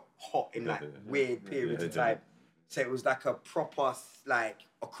and it got hot in like weird periods of time. So it was like a proper like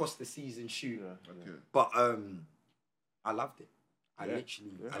across the season shoot. Yeah. Okay. But I loved it. I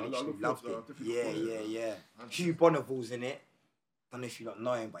literally I loved love it. different Yeah. Hugh Bonneville's in it. I don't know if you don't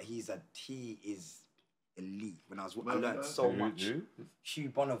know him, but he is elite. I learned so much. Hugh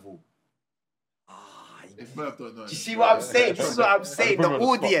Bonneville. If Merv don't know. Do you see what I'm saying? This is what I'm saying. The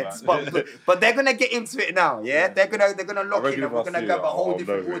audience, but they're gonna get into it now. Yeah, they're gonna lock in, and we're gonna grab a whole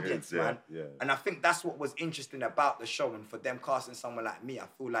different audience, man. Yeah. And I think that's what was interesting about the show. And for them casting someone like me, I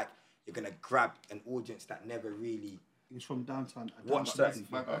feel like you're gonna grab an audience that never really He's from downtown. watched certain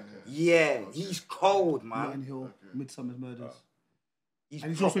My things. guy, Yeah, he's cold, Notting man. Hill, Midsummer's Murders. He's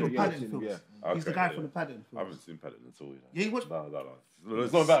And he's also in the proper- Paddington films. yeah. He's the guy from the Paddington I films. haven't seen Paddington at all. You know? Yeah, you watched. No.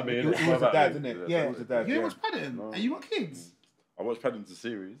 It's not about me. He It's was not a about dad, me. isn't it? Yeah, He was a dad. you yeah. watch Paddington, No. and you got kids. I watched Paddington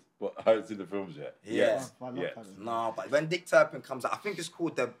series, but I haven't seen the films yet. Yeah. Oh, I love Yeah. Paddington. No, but when Dick Turpin comes out, I think it's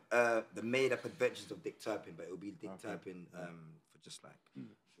called the Made Up Adventures of Dick Turpin, but it'll be Dick Turpin for just like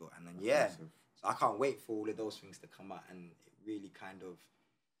short. And then so I can't wait for all of those things to come out, and it really kind of,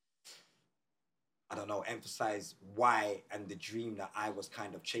 I don't know, emphasize why and the dream that I was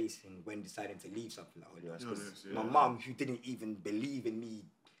kind of chasing when deciding to leave something like that. Because my mum, who didn't even believe in me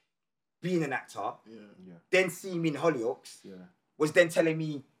being an actor, then seeing me in Hollyoaks, was then telling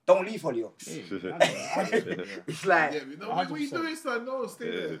me, don't leave Hollyoaks. It's like, what are you doing, son? No,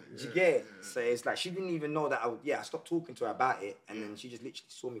 stay there. do you get it? So it's like, she didn't even know that I stopped talking to her about it, and then she just literally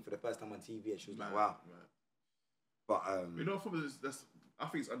saw me for the first time on TV, and she was like, wow. But you know, that's I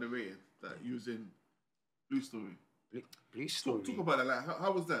think it's underrated that you was in Blue Story. Blue Story. Talk about that. Like,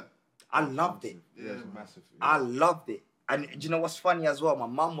 how was that? I loved it. Yeah, It's massive. I loved it. And do you know what's funny as well? My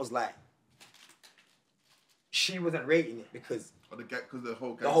mum was like, she wasn't rating it because The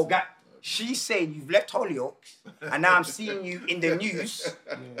whole gap. She said, you've left Hollyoaks, and now I'm seeing you in the news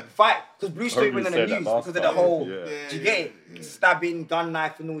fight, because Blue Story went on the said that news last because of the time. whole, Yeah. do you get it? Stabbing, gun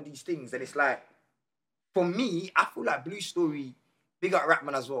knife, and all these things. And it's like, for me, I feel like Blue Story, big up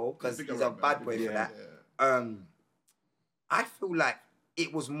Rapman as well, because Big he's up a Rapman, bad boy for that. I feel like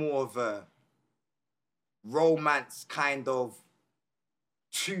it was more of a romance kind of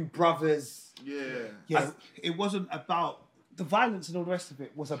two brothers. Yeah. It wasn't about the violence and all the rest of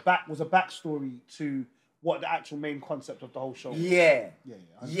it. Was a backstory to what the actual main concept of the whole show was. Yeah.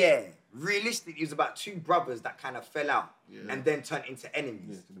 Realistically, it was about two brothers that kind of fell out and then turned into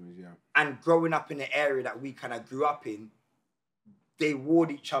enemies. And growing up in the area that we kind of grew up in, they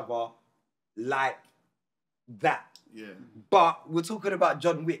warred each other like that. Yeah. But we're talking about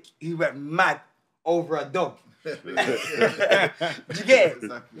John Wick, who went mad over a dog. Do you get it?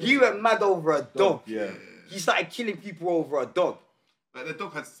 Exactly. He went mad over a dog. Yeah. He started killing people over a dog. Like the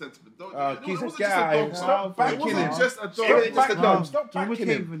dog had sentiment. Jesus, stop backing It him. wasn't just a It dog. wasn't just a dog. Stop backing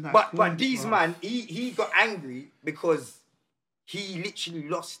him. But these man, he got angry because he literally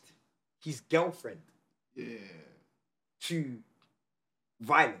lost his girlfriend Yeah. to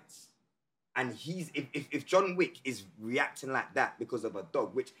violence. And if John Wick is reacting like that because of a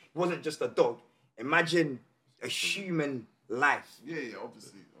dog, which wasn't just a dog, imagine a human life. Yeah,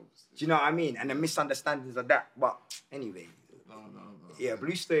 obviously. Do you know what I mean? And the misunderstandings of that. But anyway, No. yeah,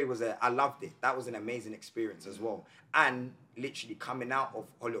 Blue Story I loved it. That was an amazing experience as well. And literally coming out of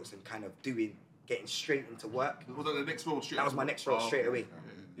Hollyoaks and kind of getting straight into work. Was that the next role straight? That was my next role straight away.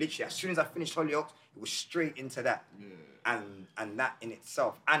 Literally, as soon as I finished Hollyoaks, it was straight into that. Yeah. And that in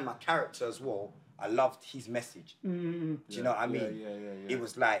itself. And my character as well, I loved his message. Do you know what I mean? Yeah. It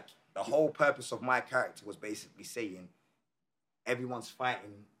was like, the whole purpose of my character was basically saying, everyone's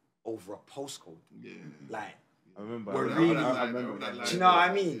fighting over a postcode. Yeah. Like, I remember. We're I really- remember that line. do you know what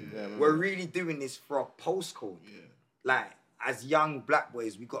I mean? Yeah, We're really doing this for a postcode. Yeah. Like, as young black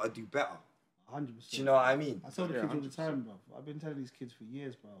boys, we got to do better. 100%. Do you know what I mean? I tell the Yeah, kids all the 100%. time, bro. I've been telling these kids for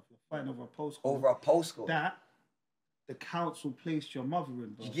years, bro. If you're fighting over a postcode, Over a postcode. that the council placed your mother in,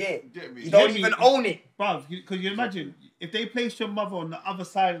 bro. Yeah. Get me? You don't Get me? even own it. Bruv, because you imagine, if they placed your mother on the other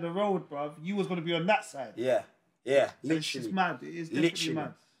side of the road, bruv, you was going to be on that side. Yeah. It's just Literally. mad. It is definitely Literally.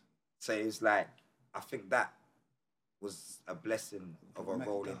 mad. So it's like, I think that was a blessing of a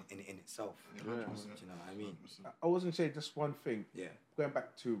role in itself. Yeah. Do you know what I mean? I wasn't saying just one thing. Yeah. Going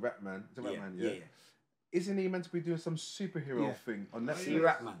back to Ratman. Is it Ratman? Yeah. Isn't he meant to be doing some superhero Yeah. thing on Netflix? See,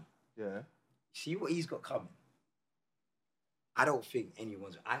 Ratman. Yeah. See what he's got coming. I don't think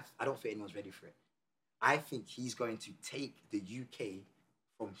anyone's ready for it. I think he's going to take the UK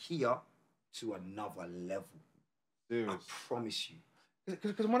from here to another level. I Serious. promise you.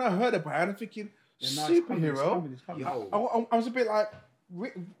 Because when I heard about it, I'm thinking Yeah, no, it's coming, it's superhero. coming, it's coming. Yo. I was a bit like,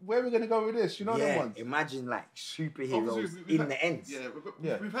 where are we gonna go with this? You know them Yeah, ones. imagine like superheroes Obviously, we've in had- the ends.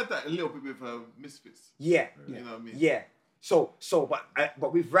 Yeah, we've had that a little bit with Misfits. Yeah. You know what I mean? Yeah. So,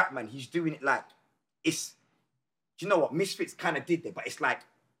 but with Ratman, he's doing it like it's. Do you know what Misfits kind of did there? But it's like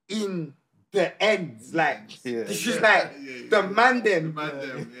in the ends, like Yeah. this is like the man them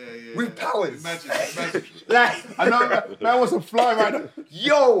with powers. Imagine. Like I know that was a fly right now.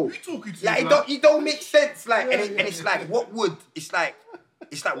 yo, Who you talking to? like man? it don't make sense. Like and it's like what would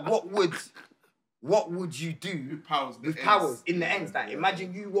what would you do With powers. with powers in the ends? Like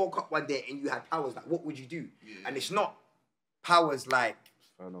imagine you woke up one day and you had powers. Like what would you do? Yeah. And it's not powers like.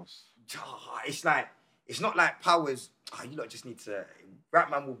 It's not like powers. Oh, you lot just need to.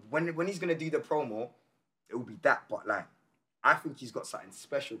 Ratman will when he's gonna do the promo, it will be that. But like, I think he's got something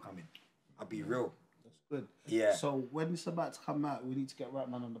special coming. I'll be real. That's good. Yeah. So when it's about to come out, we need to get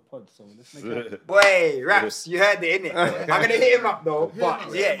Ratman on the pod. So let's make it. Boy, Raps, you heard it, innit? I'm gonna hit him up though. But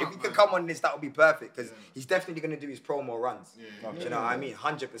hit him if up, he can man. come on this, that would be perfect because he's definitely gonna do his promo runs. Yeah. Do you know what I mean?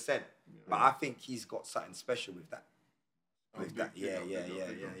 100%. But I think he's got something special with that. With that, yeah.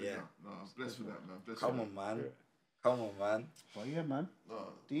 No, I'm blessed for that, man. Blessed Come for on, man. Come on, man. But yeah, man. that. No.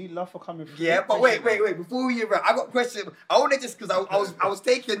 Do you love for coming through? Yeah, but wait. Before we wrap, I got a question. I want to just because I was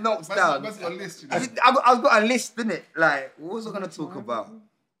taking notes down. That's got a list, you know. I've got a list, innit? Like, what was I gonna talk about?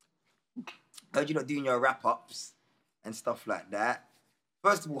 Heard you not doing your wrap ups and stuff like that.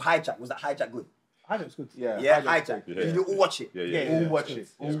 First of all, Hijack, was that Hijack good? I know it's good. Yeah. Hijack. Yeah. Did you all watch it? All watch it.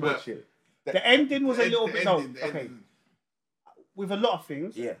 All watch it. The ending was a little The bit. ending, the Okay. ending. With a lot of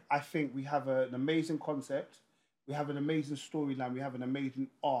things, Yeah. I think we have an amazing concept. We have an amazing storyline. We have an amazing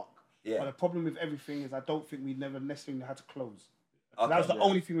arc. Yeah. But the problem with everything is I don't think we never necessarily had to close. Okay, That was the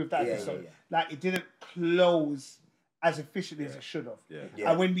only thing with that Yeah, episode. yeah. Like, it didn't close as efficiently as it should have. Yeah.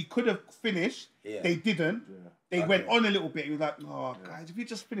 And when we could have finished, Yeah. they didn't. They went on a little bit. It was like, oh, guys, if you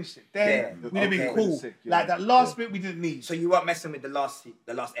just finished it, then Yeah. we'd have been Okay. cool. Sick, yeah. Like, that last bit we didn't need. So you weren't messing with the last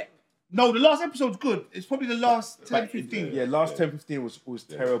ep. No, the last episode's good. It's probably the last 10, 15. Yeah, last 10-15 was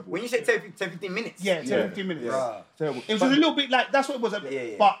terrible. When you say 10, 15 minutes. Yeah, 10, 15 minutes. Bruh. Terrible. It was a little bit like, that's what it was.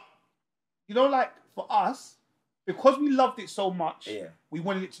 Yeah. But, you know, like, for us, because we loved it so much, Yeah. we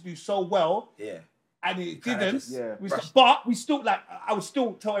wanted it to do so well, Yeah. and it kinda didn't. just rushed. But we still, like, I would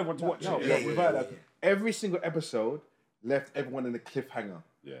still tell everyone to watch No, it. yeah, without that. Every single episode left everyone in a cliffhanger.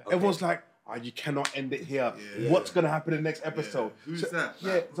 Yeah. Everyone's like, you cannot end it here. What's going to happen in the next episode? Who's that?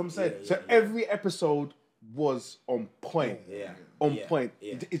 Yeah, that's what I'm saying. Yeah, so yeah. every episode was on point. Yeah. On Yeah, point.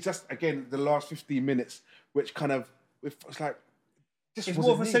 yeah. It's just, again, the last 15 minutes, which kind of, it's like, It's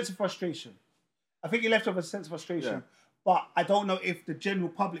more of a sense of frustration. I think he left with a sense of frustration, but I don't know if the general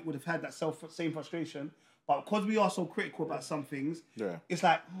public would have had that same frustration. But because we are so critical about some things, it's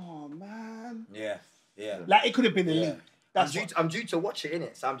like, oh man, like it could have been a league. I'm due to watch it,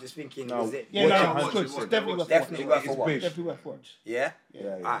 innit? So I'm just thinking, is it? It's definitely worth a watch. Definitely worth a watch. Yeah?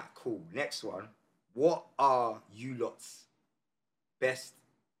 Alright, cool. Next one. What are you lot's best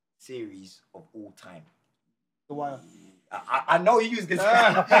series of all time? The Wire. I know you was gonna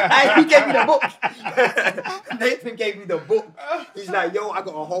say. He gave me the book. Nathan gave me the book. He's like, yo, I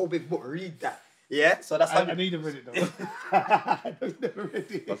got a whole big book. Read that. Yeah, so that's how I need to read it though. I never read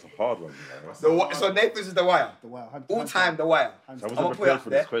it. That's a hard one. So Nathan's is The Wire. The Wire. All time The Wire. I wasn't prepared for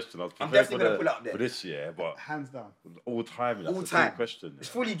this question. I was prepared for this year, but hands down. All time. All time. Question. It's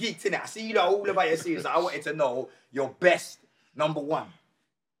fully geeked, innit? I see you know all about your series. I wanted to know your best number one.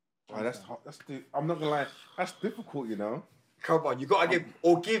 Oh, that's I'm not gonna lie. That's difficult, you know. Come on, you gotta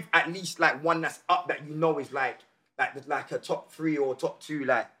give at least like one that's up that you know is like a top 3 or top 2.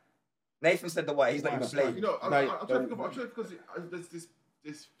 Like Nathan said The Wire. He's not even playing. You know, I'm trying to think because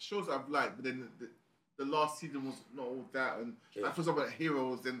there's shows I've liked, but then the last season was not all that, and like, for example,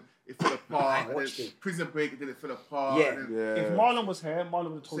 Heroes, then it fell apart. And then Prison Break, then it fell apart. Yeah. And then, If Marlon was here,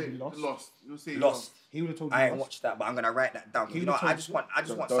 Marlon would have told you Lost. You'll say Lost. He would have told you I ain't Lost. watched that, but I'm gonna write that down. You know, I just want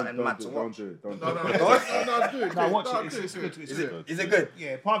something mad to watch. Don't do it. No, do it. No, watch it. It's good. Is it good?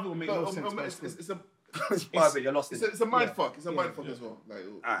 Yeah, part of it will make no sense. But it's a mind fuck. It's a mind fuck as well. Like,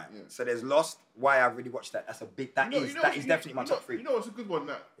 alright. So there's Lost. Why I've really watched that. That's a big. That is definitely my top 3. You know what's a good one?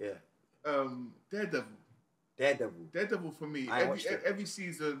 That Daredevil for me. Every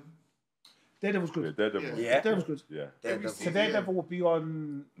season. Daredevil's good. Daredevil's good. Yeah. So Daredevil will be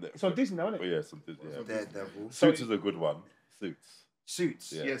on. It's on Disney now, isn't it? Oh yeah, it's on Disney. Daredevil. Suits is a good one.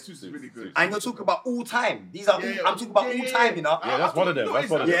 Suits. Yeah, Suits is really good. And you're talking about all time. These are. I'm talking about all time, you know. Yeah, that's one of them. That's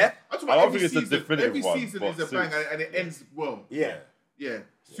one of them. Yeah. I don't think it's a definitive one. Every season is a banger and it ends well. Yeah.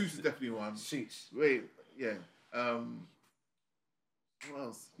 Suits is definitely one. Suits. Wait. Yeah. What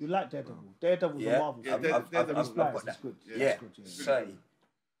else? You like Daredevil? Daredevil's a Marvel. Daredevil's got that. Yeah. Certainly.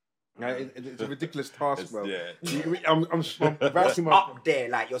 It's a ridiculous task, bro. Yeah. I'm vouching my Up there,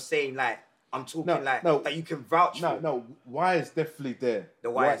 like you're saying, like I'm talking that you can vouch for. No. Why is definitely there? The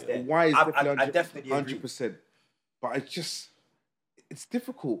Why is there. Why is I definitely agree. 100%. But it's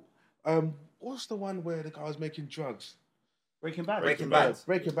difficult. What's the one where the guy was making drugs? Breaking Bad. Breaking Bad.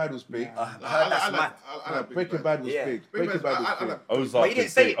 Breaking Bad was big. I heard that's mad. Breaking Bad was big. Breaking Bad was big. Ozark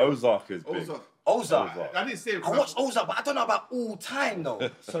is big. Ozark is big. Ozark. I didn't say it. I watched Ozark, but I don't know about all time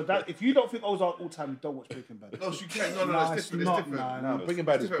though. So that if you don't think Ozark all time, don't watch Breaking Bad. No, you can't. No, it's different. No, Breaking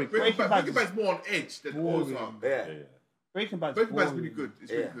Bad is big. Breaking Bad's more on edge than Ozark. Yeah. Breaking Bad's really good.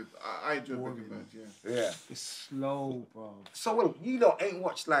 It's really good. I enjoy Breaking Bad. Yeah. It's slow, bro. So wait, you lot ain't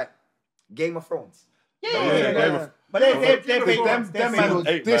watched like Game of Thrones? Yeah. But they're big. Them man was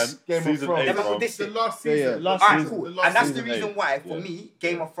this Game of Thrones. This the last season. Alright, cool. And that's the reason why, for me,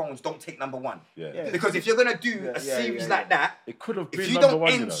 Game of Thrones don't take number 1. Yeah. Because if you're gonna do a series like that, it could have been if you number don't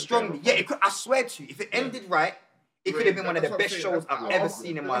 1, end strongly, it could. I swear to you, if it ended right, it could have been one of the best shows I've ever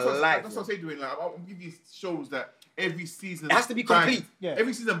seen in my life. That's what I'm saying, Duayne. Like, I'll give you shows that every season. It has to be complete. Yeah.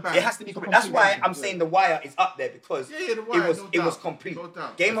 Every season bang. It has to be complete. That's why I'm saying The Wire is up there because The Wire, it was complete. No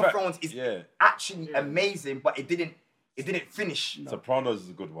doubt. Game of Thrones is actually amazing, but it didn't finish. Sopranos is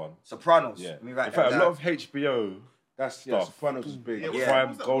a good one. Sopranos. Yeah. Let me write In that fact, a down. lot of HBO stuff. Sopranos was big.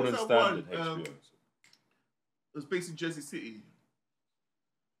 Prime golden standard HBO. It was based in Jersey City.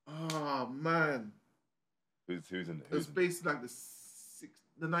 Oh man. Who's in it? It was based in like the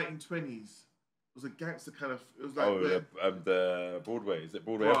 1920s. It was a gangster kind of. It was like the Broadway. Is it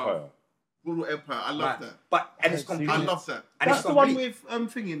Broadway Empire? Broadway Empire. I love that. And it's complete. I love that. And That's the one with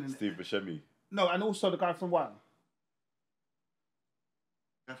thingy in it. Steve Buscemi. No, and also the guy from Wire.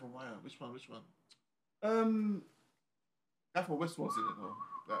 Guy from Wire. Which one? Guy from Westworld's in it though.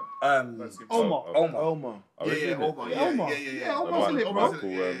 Omar. Omar. Yeah. Omar's in it, bro.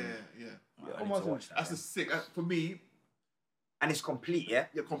 Yeah. That's a sick. For me. And it's complete, yeah?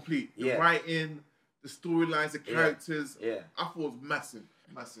 Yeah, complete. The writing, the storylines, the characters. Yeah. I thought it was massive.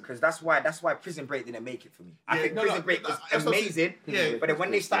 Because that's why Prison Break didn't make it for me. I think Prison Break was amazing. Yeah. But then when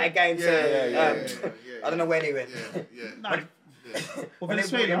they started going to, I don't know where they went. When they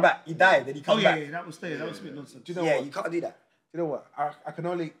brought him back, he died. Then he come back. Yeah, that was there. That was a bit nonsense. Do you know what? You can't do that. You know what? I can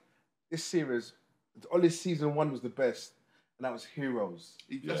only this series. Only season 1 was the best, and that was Heroes.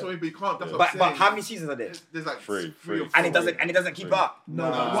 That's what I mean, but you can't. That's what But I'm saying. how many seasons are there? There's like three. And it doesn't keep up. No.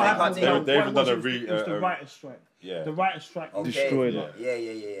 What happened? They haven't done a It was the writer's strike. Yeah. The writer's strike Okay. destroyed it.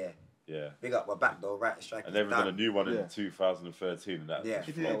 Yeah. Yeah. Big up, we're back though, right? Strike. And they've done a new one in Yeah. 2013, and that Yeah. just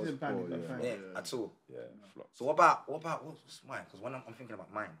It flopped. didn't bang it, Yeah, at all. Yeah, flopped. So what about what's mine? Because when I'm thinking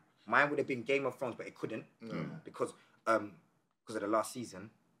about mine, mine would have been Game of Thrones, but it couldn't because of the last season.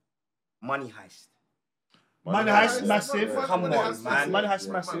 Money Heist. Money Heist massive. Come on, man. Money Heist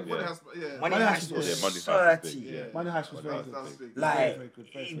massive. Money Heist, yeah. Money Money Heist Heist was yeah, Money Heist was 30. big, yeah. Money Heist was very That good. was big. Like, Very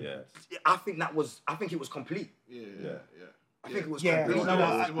good. Yeah. I think it was complete. Yeah. I think it was Yeah, complete. no,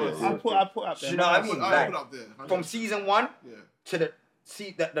 I put up there. You know what I mean? I Like, put up there. from season 1 Yeah. to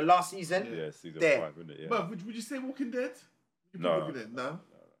the last season. Yeah, season There. 5, isn't it? Yeah. But would you say Walking Dead? You put No. Walking Dead? No.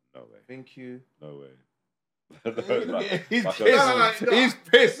 No way. Thank you. No way. He's Like pissed. no. He's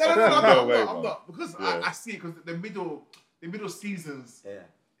pissed. No, No way, I'm man. not. Because Yeah. I see it because the middle seasons, Yeah.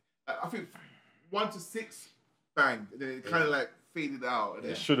 I think 1 to 6, bang. And then it kind of like faded out. And It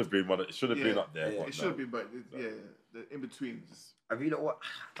then, should have been one. It should have been Yeah. up there. Yeah. but it should have been, but the in between. Have you know what?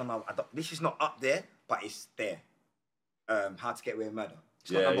 I don't know. This is not up there, but it's there. How to Get Away with Murder.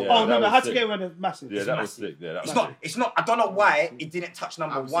 It's not Yeah, number yeah. one. Oh, no, That was How to sick. Get Away with Massive. Yeah, that was massive. sick. Yeah, that It's was not. sick. It's not. I don't know why it didn't touch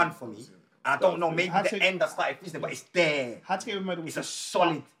number I've seen 1 it, for I've me. seen it. And I don't know. Maybe How the to- end I started listening, but it's there. How to Get Away with Murder was It's a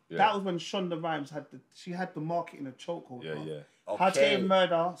solid. That was when Shonda Rhimes had the market in a chokehold. Yeah, bro. yeah. How to Get Away with Okay.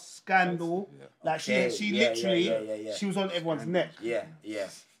 Murder, Scandal. Yeah. Like Okay. she Yeah, literally, yeah. she was on everyone's neck. Yeah.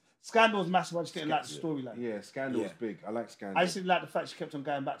 Scandal was massive. I just didn't like the storyline. Yeah, Scandal's Yeah. big. I like Scandal. I just didn't like the fact she kept on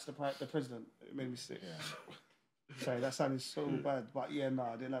going back to the president. It made me sick. Sorry, that sounded so bad. But yeah, no,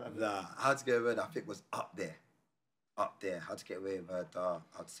 I didn't like that. Nah, How to Get Away with Murder, I think was up there. How to Get Away with Murder.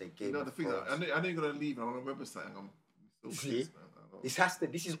 I'd say Game You know, of the thing, Thrones. I know you're going to leave and I'm going to remember something. I'm still See? pissed, man. I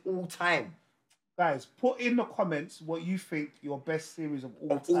know. This is all time. Guys, put in the comments what you think your best series of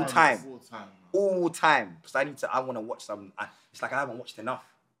all time. All time. All time, man. All time. Because I want to watch some. It's like I haven't watched enough.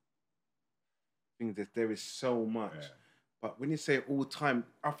 think that there is so much. Yeah. But when you say all time,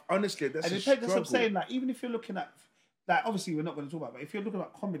 honestly, that's And a it depends, that's what I'm struggle. saying. Like, even if you're looking at, like, obviously we're not going to talk about, but if you're looking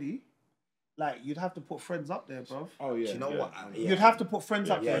at comedy, like, you'd have to put Friends up there, bruv. Oh yeah. Do you know what? You'd have to put Friends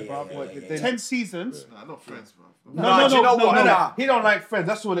up there, yeah, bruv. yeah, What, yeah, yeah. 10 seasons. Nah, not Friends, bro. No, do you know what? no. Nah. He don't like Friends.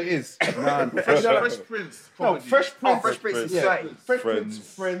 That's what it is. Man, Fresh Prince. No, comedy. Fresh Oh, Prince. Fresh Prince is Yeah, 30. Fresh Friends.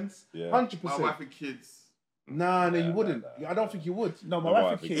 Prince, Friends, Yeah. 100%. My Wife and Kids. Nah, no, you Nah, wouldn't. nah, I don't think you would. No, my No, wife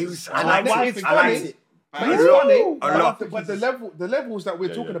I and think kids. I liked My wife it. and I liked kids. it. But it's funny. A lot. But the levels that we're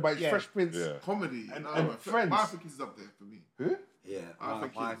Yeah, talking yeah. about is Yeah. Fresh Prince. Yeah. Comedy. And No, Friends. My Wife and Kids is up there for me. Who? Yeah, I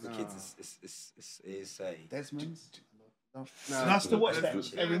think my kids- kids is Desmond's. Nah. I still watch that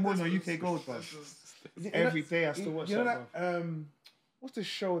Desmond's- every morning on Desmond's- UK Gold, bro. Desmond's- Every day I still watch You know that, that? What's the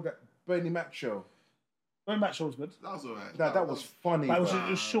show that Bernie Mac show? Bernie Mac show was good. That was alright. That was funny. But it was, bro. it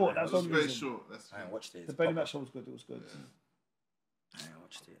was short. That's That was one very reason. short. That's I ain't watched it. The Bernie Mac show was good. It was good. I ain't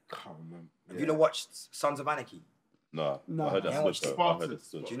watched it. Can't remember. Have you not watched Sons of Anarchy? No, No. I heard I that's watched good. Though. I heard Spartacus.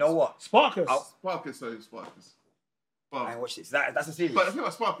 it's good. Do you know what? Sparkus. Sparkus, sorry, Sparkus. I ain't watched it. So that's a series. But the thing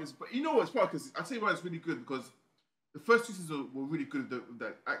about Sparkus, but you know what Sparkus? I tell you why it's really good because the first 2 seasons were really good with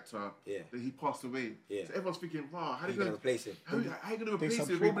that actor. Yeah. That he passed away. Yeah. So everyone's thinking, wow, how are You're you gonna gonna replace him. how you gonna They replace some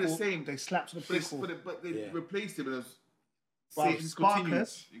him? It won't be the prequel- same. They slapped the prequel. But they Yeah. replaced him and it was Bruv, same, just continued.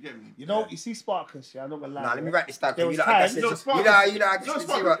 Sparkus- You get me? You know, you see Sparkus, yeah, I'm not gonna lie. Nah, let me write this down. There You was know, like I times- said, No, you Sparkus. know, I No, can see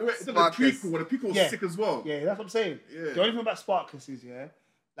Sparkus. what It was the Sparkus. prequel. The prequel was Yeah. sick as well. Yeah, that's what I'm saying. Yeah. The only thing about Sparkus is, yeah,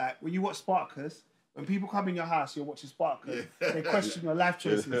 like when you watch Sparkus, when people come in your house, you're watching Sparkus, they question your life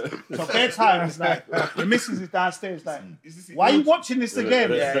choices. So bedtime is like, the missus is downstairs, like, why are you watching this again?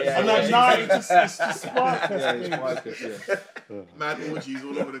 Yeah, I'm like, nah, it's just Sparkus. Yeah, babe. it's Sparkus, yeah. Mad orgies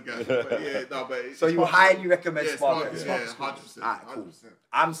all over the guy. But yeah, no, but So you highly recommend yeah, Sparkus? Yeah, 100%. Alright, cool. 100%.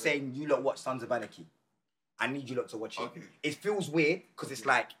 I'm saying you lot watch Sons of Anarchy. I need you lot to watch it. Okay. It feels weird because it's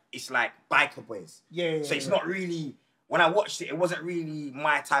like biker boys. Yeah, So it's not really. When I watched it, it wasn't really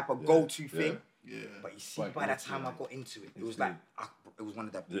my type of go-to thing. Yeah. But you see, Biker by the boys, time yeah. I got into it, it was like it was one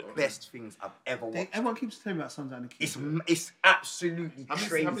of the best things I've ever watched. Everyone keeps telling me about Sons of Anarchy. It's absolutely How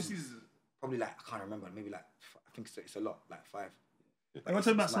crazy. many seasons? Probably like I can't remember. Maybe like I think it's a lot, like 5. Everyone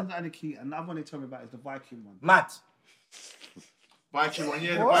telling me about It's Sons mad. of Anarchy, and the other one they tell me about is the Viking one. Mad. Viking one,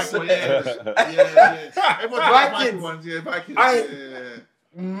 yeah, the What? Viking one, yeah. Everyone talks Vikings. Viking ones, yeah, Vikings. I- Yeah.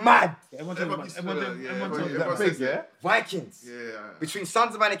 Mad. Everyone telling me about. Everyone telling me Is about. that big, yeah? Vikings. Yeah. Between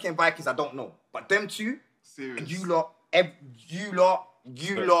Sons of Anarchy and Vikings, I don't know. But them two, Serious. you lot, you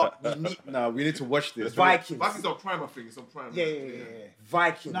need No, we need to watch this. Vikings. Vikings on Prime, I think. It's on Prime. Yeah.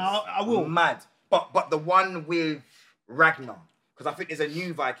 Vikings. No, I will. Mad. But the one with Ragnar, because I think there's a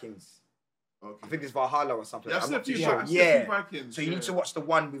new Vikings. Okay. I think it's Valhalla or something. Yeah, I've I'm seen a not too few sure. Vikings. I've seen a few Yeah. Vikings, So you yeah. need to watch the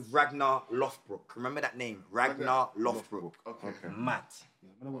one with Ragnar Lothbrok. Remember that name? Ragnar Lothbrok. Okay. Mad. I'm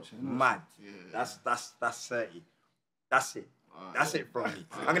gonna watch it. Mad. Yeah. That's 30. That's it. That's it from me.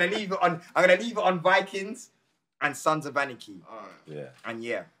 I'm gonna leave it on Vikings and Sons of Anarchy. All right. Yeah. And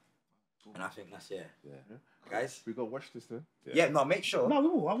and I think that's Yeah. guys. We got to watch this then. Yeah, no, make sure. No, we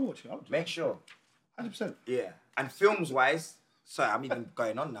will. I'll watch it. Make sure. 100%. Yeah, and films wise, sorry, I'm even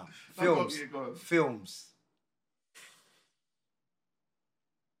going on now. Films, go on. films.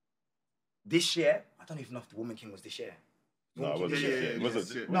 This year, I don't even know if The Woman King was this year. No, it wasn't. Yeah, It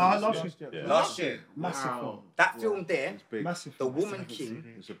wasn't. yeah. No, last year. Yeah. Last year, Massive film. that film there, It's big. Massive The film. Woman King.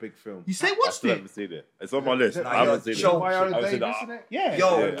 It's a big film. You say I watched still it? haven't seen it. It's on my list. Nah, I haven't you're seen joking. it. Viola I haven't seen Davis, it. isn't it? Yeah.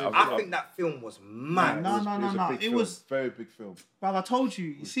 Yo, Yeah, I think that film was mad. No, It was a big it film. was. Very big film. Bro, I told you.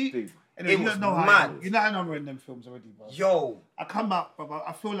 You see, deep. anyway, It you was don't know how mad. you know how I'm in them films already, bro. Yo, I come out, bro.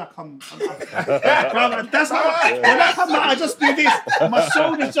 I feel like I'm bro, that's how. When I come out, I just do this. My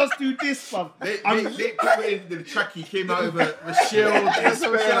shoulders just do this, bro. They put it in the track. He came out with a shield. Bro,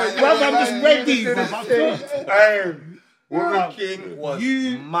 I'm just ready, bro. I feel- Woman King was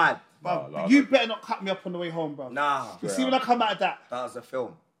You- mad. Bro, you better not cut me up on the way home, bro. Nah, You see when I come out of that, that was a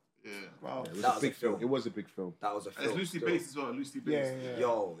film. Yeah. bro. It was That a was big a film. film. It was a big film. That was a And film. it's loosely still. based as well. Loosely Yeah, based. yeah.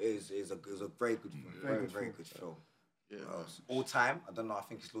 Yo, it was a very good film. Very, good very film. good film. Yeah. All time, I don't know. I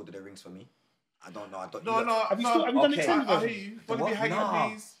think it's Lord of the Rings for me. I don't know. I don't. No, no. Have you no, still- have you done okay. the extended I version? hear you. Want to What? be hanging Nah.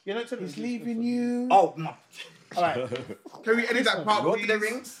 on these? You know, he's Leaving you. Oh, no. All right, Can we edit that part? Lord of the please?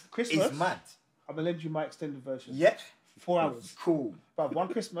 Rings Christmas. is mad. I'm gonna lend you my extended version. Yeah, 4 hours. cool. Bruv, one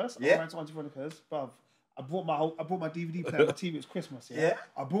Christmas, Yeah. I went to Auntie Veronica's, bruv. I brought my DVD player, my TV, it was Christmas, yeah? Yeah.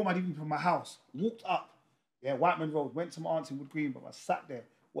 I brought my DVD from my house, walked up, Whiteman Road, went to my aunt's in Wood Green, but I sat there,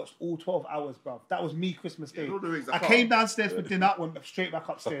 watched all 12 hours, bruv. That was me Christmas Day. Lord of the Rings, I can't- came downstairs for dinner, went straight back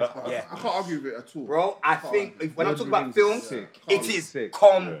upstairs, bruv. Yeah. I can't argue with it at all. Bro, I think when I'm Lord talking of the about Rings films, is sick. it is Sick.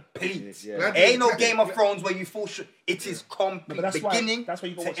 complete. Yeah. Yeah. It ain't no Game of Thrones where you fall short. It is No, complete, but that's beginning why you got to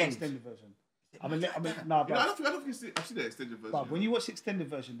to watch the end. extended version. Nah, You know, I bruv. don't think I've seen the extended version. Bruv, when you watch the extended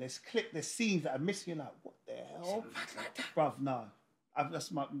version, there's scenes that are missing. You're like, what the hell? Bruv, nah. That's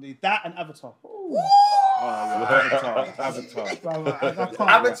that and Avatar. Ooh. Avatar. Bruv, I can't.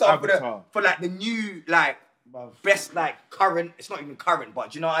 Avatar for like the new Bruv. best current. It's not even current,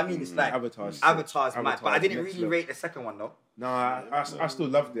 but do you know what I mean? It's like Avatar's sick. Avatar's mad. But I Avatar's didn't next really level. rate the second one though. No, I still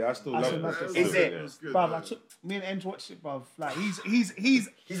loved it. I still I loved still loved it. it. Is it? It was good, Bruv, I man. took me and Enj watched it, bruv. Like He's a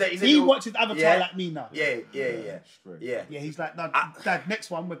he little- watches Avatar yeah. like me now. Yeah. Straight. Yeah. Yeah, he's like, no, Dad,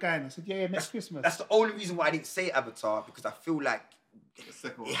 next one we're going. I said, yeah, next Christmas. That's the only reason why I didn't say Avatar, because I feel like The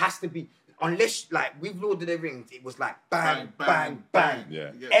second it one. has to be, unless like with Lord of the Rings, it was like bang, bang, Bang,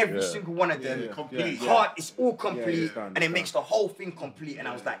 bang. Yeah. Every single one of them. Yeah, complete. Hard, it's all complete, it's done, and it's it makes the whole thing complete. And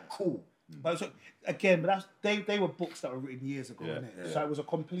I was like, cool. But so, again, but they were books that were written years ago, Yeah. innit? So it was a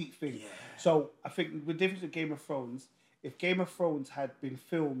complete thing. Yeah. So I think the difference with Game of Thrones, if Game of Thrones had been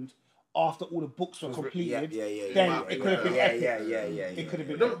filmed after all the books were completed, then it could have been epic. Yeah. It could have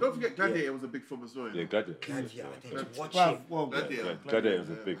been Don't epic. forget Gladiator was a big film as well. Yeah, Gladiator. Gladiator, I didn't watch Bruv, it. well, Gladiator. Gladiator was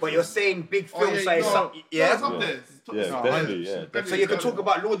a big. But you're saying big Oh, film size, yeah, it's yeah. up there. Yeah, definitely, yeah. So you can talk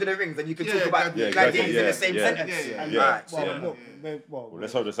about Lord of the Rings, and you can Yeah, talk about Gladiator. Gladiators in Yeah, the same yeah, sentence. yeah, And yeah. Right, well, so- look, Well,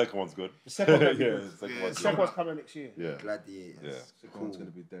 let's hope the second one's good. the second one, Yeah, yeah, the second the one's second good. one's coming next year. Yeah. Gladiators. Yeah. Second one's gonna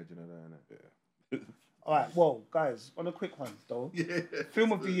be dead, you know that, innit? All right, well, guys, on a quick one though,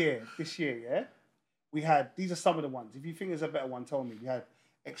 film of the year this year, yeah, we had, these are some of the ones. If you think there's a better one, tell me. We had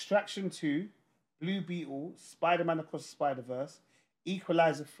Extraction 2, Blue Beetle, Spider-Man Across the Spider-Verse,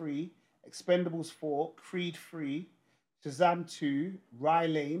 Equalizer 3, Expendables 4, Creed 3, Shazam 2, Rye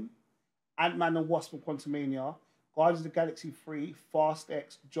Lane, Ant-Man and Wasp and Quantumania, Guardians of the Galaxy 3, Fast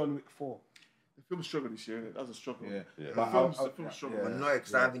X, John Wick 4. The film struggled this year. That was a struggle. Yeah. Yeah. The But film struggled. I'm annoyed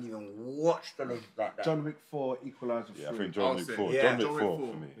because I haven't even watched them like that. John Wick 4, Equalizer 3. Yeah, I think I'll John Wick say. 4. Yeah. John Wick John 4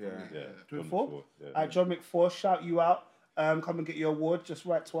 Wick for me. 4. Yeah. John John Wick Wick 4? 4. Yeah. All right, John Wick 4, shout you out. Come and get your award. Just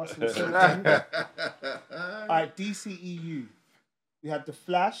write to us. And send it to you. All right, DCEU. We had The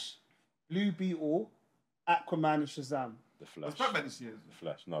Flash, Blue Beetle, Aquaman, and Shazam. The Flash. Was Batman this year? The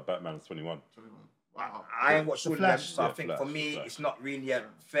Flash. No, Batman was 21. 21. Wow. I ain't watched The all of them, Flash. so I Yeah, think Flash, for me, Flash. it's not really a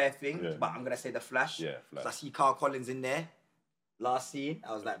fair thing, Yeah. but I'm going to say The Flash. Yeah, 'Cause Flash. I see Carl Collins in there. Last scene,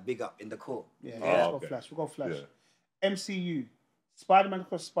 I was like, big up in the court. Yeah, Oh, let's go okay. Flash. We'll go Flash. Yeah. MCU, Spider-Man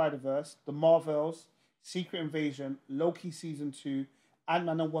Across the Spider-Verse, The Marvels, Secret Invasion, Loki Season 2,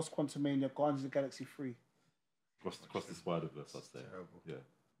 Ant-Man and Wasp Quantumania, Guardians of the Galaxy 3. Across the Spider-Verse, I'd say. Yeah. You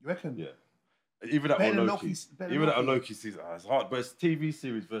reckon? Yeah. Even that Better on than Loki. Loki's- better than Even that on Loki. Loki season, it's hard, but it's TV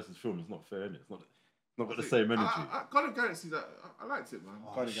series versus film. It's not fair, innit? It's not got the same energy. God of Galaxies, I liked it, man.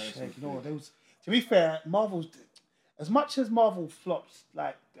 Oh, shit, you know what, there was, to be fair, Marvel's, as much as Marvel flopped,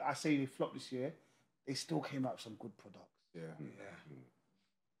 like I say they flopped this year, they still came out with some good products. Yeah.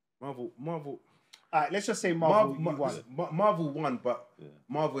 Marvel. All right, let's just say Marvel. Marvel won, but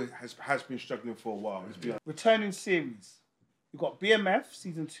Marvel has been struggling for a while. Let's be honest. Returning series. We've got BMF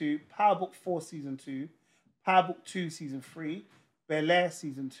Season 2, Power Book 4 Season 2, Power Book 2 Season 3, Bel Air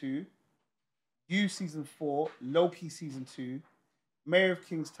Season 2, You Season 4, Loki Season 2, Mayor of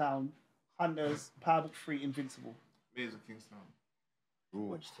Kingstown, Hunters, Power Book 3, Invincible. Mayor of Kingstown.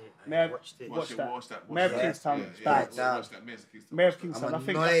 Watched it. Watch that. Watch Mayor of that. Kingstown. Yeah, Bad. watch that. Mayor of Kingstown. Mayor of Kingstown. I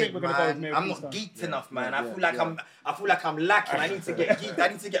think we're gonna go with Mayor of I'm Kingstown. not geeked enough, man. I feel like I'm lacking. I need to get geeked. I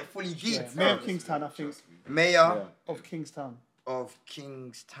need to get fully geeked. Mayor of Kingstown, I think. Mayor Of Kingstown.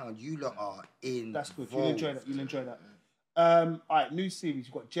 You lot are in. That's good. You'll enjoy that. All right, new series.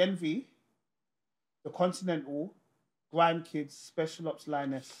 You've got Gen V, The Continental, Grime Kids, Special Ops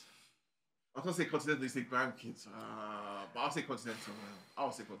Lioness. I was gonna say Continental, you say Grandkids. But I'll say Continental.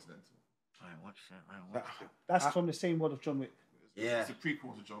 I'll say Continental. I watch it. That's from the same world of John Wick. Yeah. It's a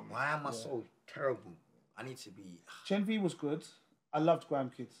prequel to John Wick. Why am I so terrible? I need to be. Gen V was good. I loved Grime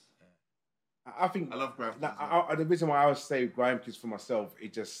Kids. I think I love Grime Kids. The reason why I would say Grime Kids for myself,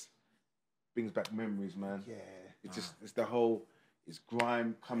 it just brings back memories, man. Yeah. It's the whole, it's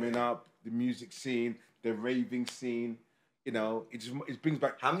grime coming up, the music scene, the raving scene. You know, it brings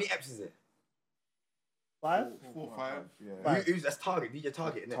back. How many eps is it? 5? 4, 5. Yeah. Who's that's Target? DJ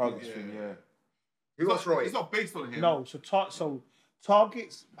Target, isn't it? Target stream, yeah. Who else wrote It's it? not based on him. No, so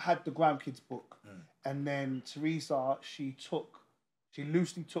Targets had the Grime Kids book, and then Teresa, she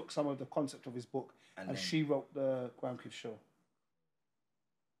loosely took some of the concept of his book, and she wrote the Grime Kids show.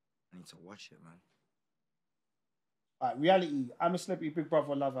 I need to watch it, man. All right, reality. I'm a Celebrity, Big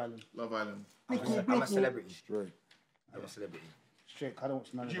Brother, Love Island. Love Island. I'm a celebrity. Straight. I'm a celebrity. Straight. I don't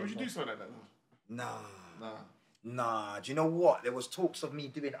watch none of Would you them. do something like that? Nah. Do you know what? There was talks of me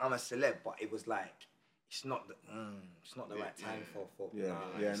doing I'm a Celeb, but it was like it's not the right time for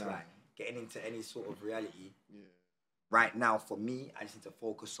like getting into any sort of reality. Yeah. Right now, for me, I just need to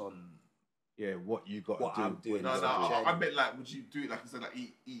focus on what you got what to do. I'm doing. No. I meant like, would you do it like instead like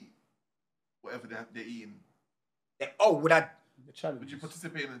eat whatever they're eating? Would I? The challenge. Would you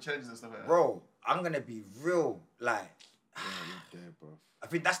participate in the challenges and stuff like that? Bro, I'm gonna be real. Like, Bro. I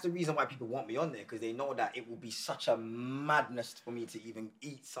think that's the reason why people want me on there, because they know that it will be such a madness for me to even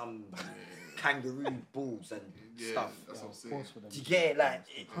eat some kangaroo balls and stuff. That's what I'm saying. Do you get it? Like,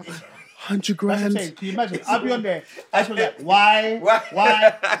 100 That's what I'm grand. saying. Can you imagine? I'll be on there. I just be like,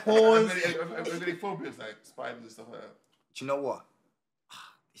 why? Pause. Many phobias like spiders and stuff like that. Do you know what?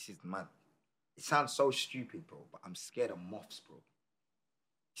 This is mad. It sounds so stupid, bro, but I'm scared of moths, bro.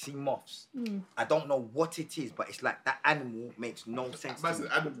 You see moths? I don't know what it is, but it's like that animal makes no sense to me.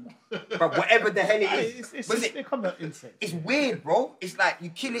 Animal. But whatever the hell it is, They come out insects. it's weird, bro. It's like you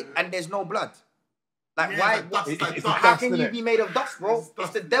kill it and there's no blood. Like, Yeah, why? like dust, What- like it's- dust, how can you innit? be made of dust, bro? It's It's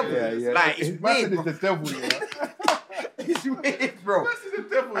dust. the devil. Yeah. Like, it's weird, It's bro. the devil, yeah. It's weird, bro. This is the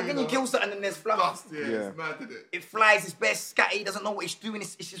devil. How can you kill something and there's fluff? dust? Yeah, it's mad, isn't it? It flies, it's best scatty, it doesn't know what it's doing.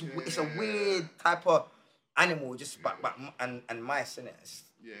 It's just it's a weird type of animal, just and mice, innit?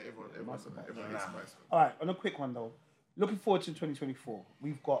 Yeah, everyone hates mice. All right, on a quick one though. Looking forward to 2024.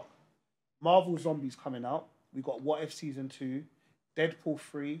 We've got Marvel Zombies coming out. We've got What If Season 2, Deadpool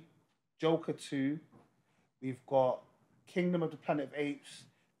 3, Joker 2. We've got Kingdom of the Planet of Apes,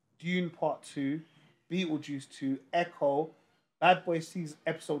 Dune Part 2, Beetlejuice 2, Echo, Bad Boys Season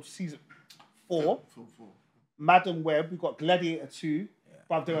 4, Madam Web. We've got Gladiator 2.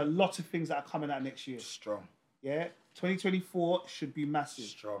 But there are a lot of things that are coming out next year. Strong. Yeah, 2024 should be massive.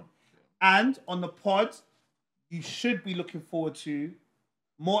 Strong. And on the pod, you should be looking forward to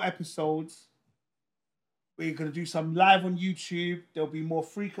more episodes. We're going to do some live on YouTube. There'll be more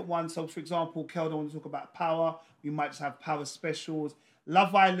frequent ones. So, for example, Kel don't want to talk about Power. We might just have Power specials.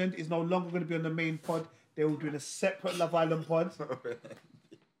 Love Island is no longer going to be on the main pod. They will be in a separate Love Island pod.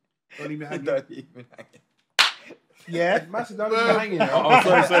 Don't even hang it. Yeah. Massive, don't leave me hanging.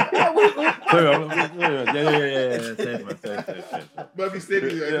 Sorry. Safe. Murphy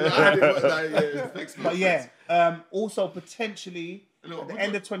Stadium. But yeah, also potentially at the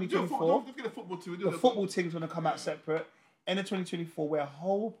end of 2024, Look at the football team. the football team's going to come out separate. End of 2024, we're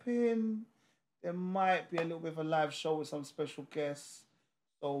hoping there might be a little bit of a live show with some special guests.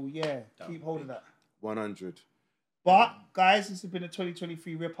 So yeah, keep hold of that. 100. But guys, this has been a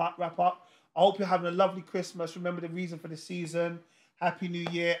 2023 wrap up. I hope you're having a lovely Christmas. Remember the reason for the season. Happy New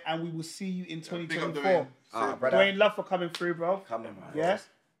Year, and we will see you in 2024. Duayne, love for coming through, bro. Come on, man. Yeah.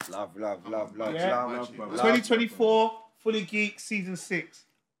 Love. Yeah. 2024, Fully Geeked, Season 6.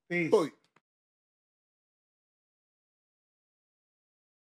 Peace.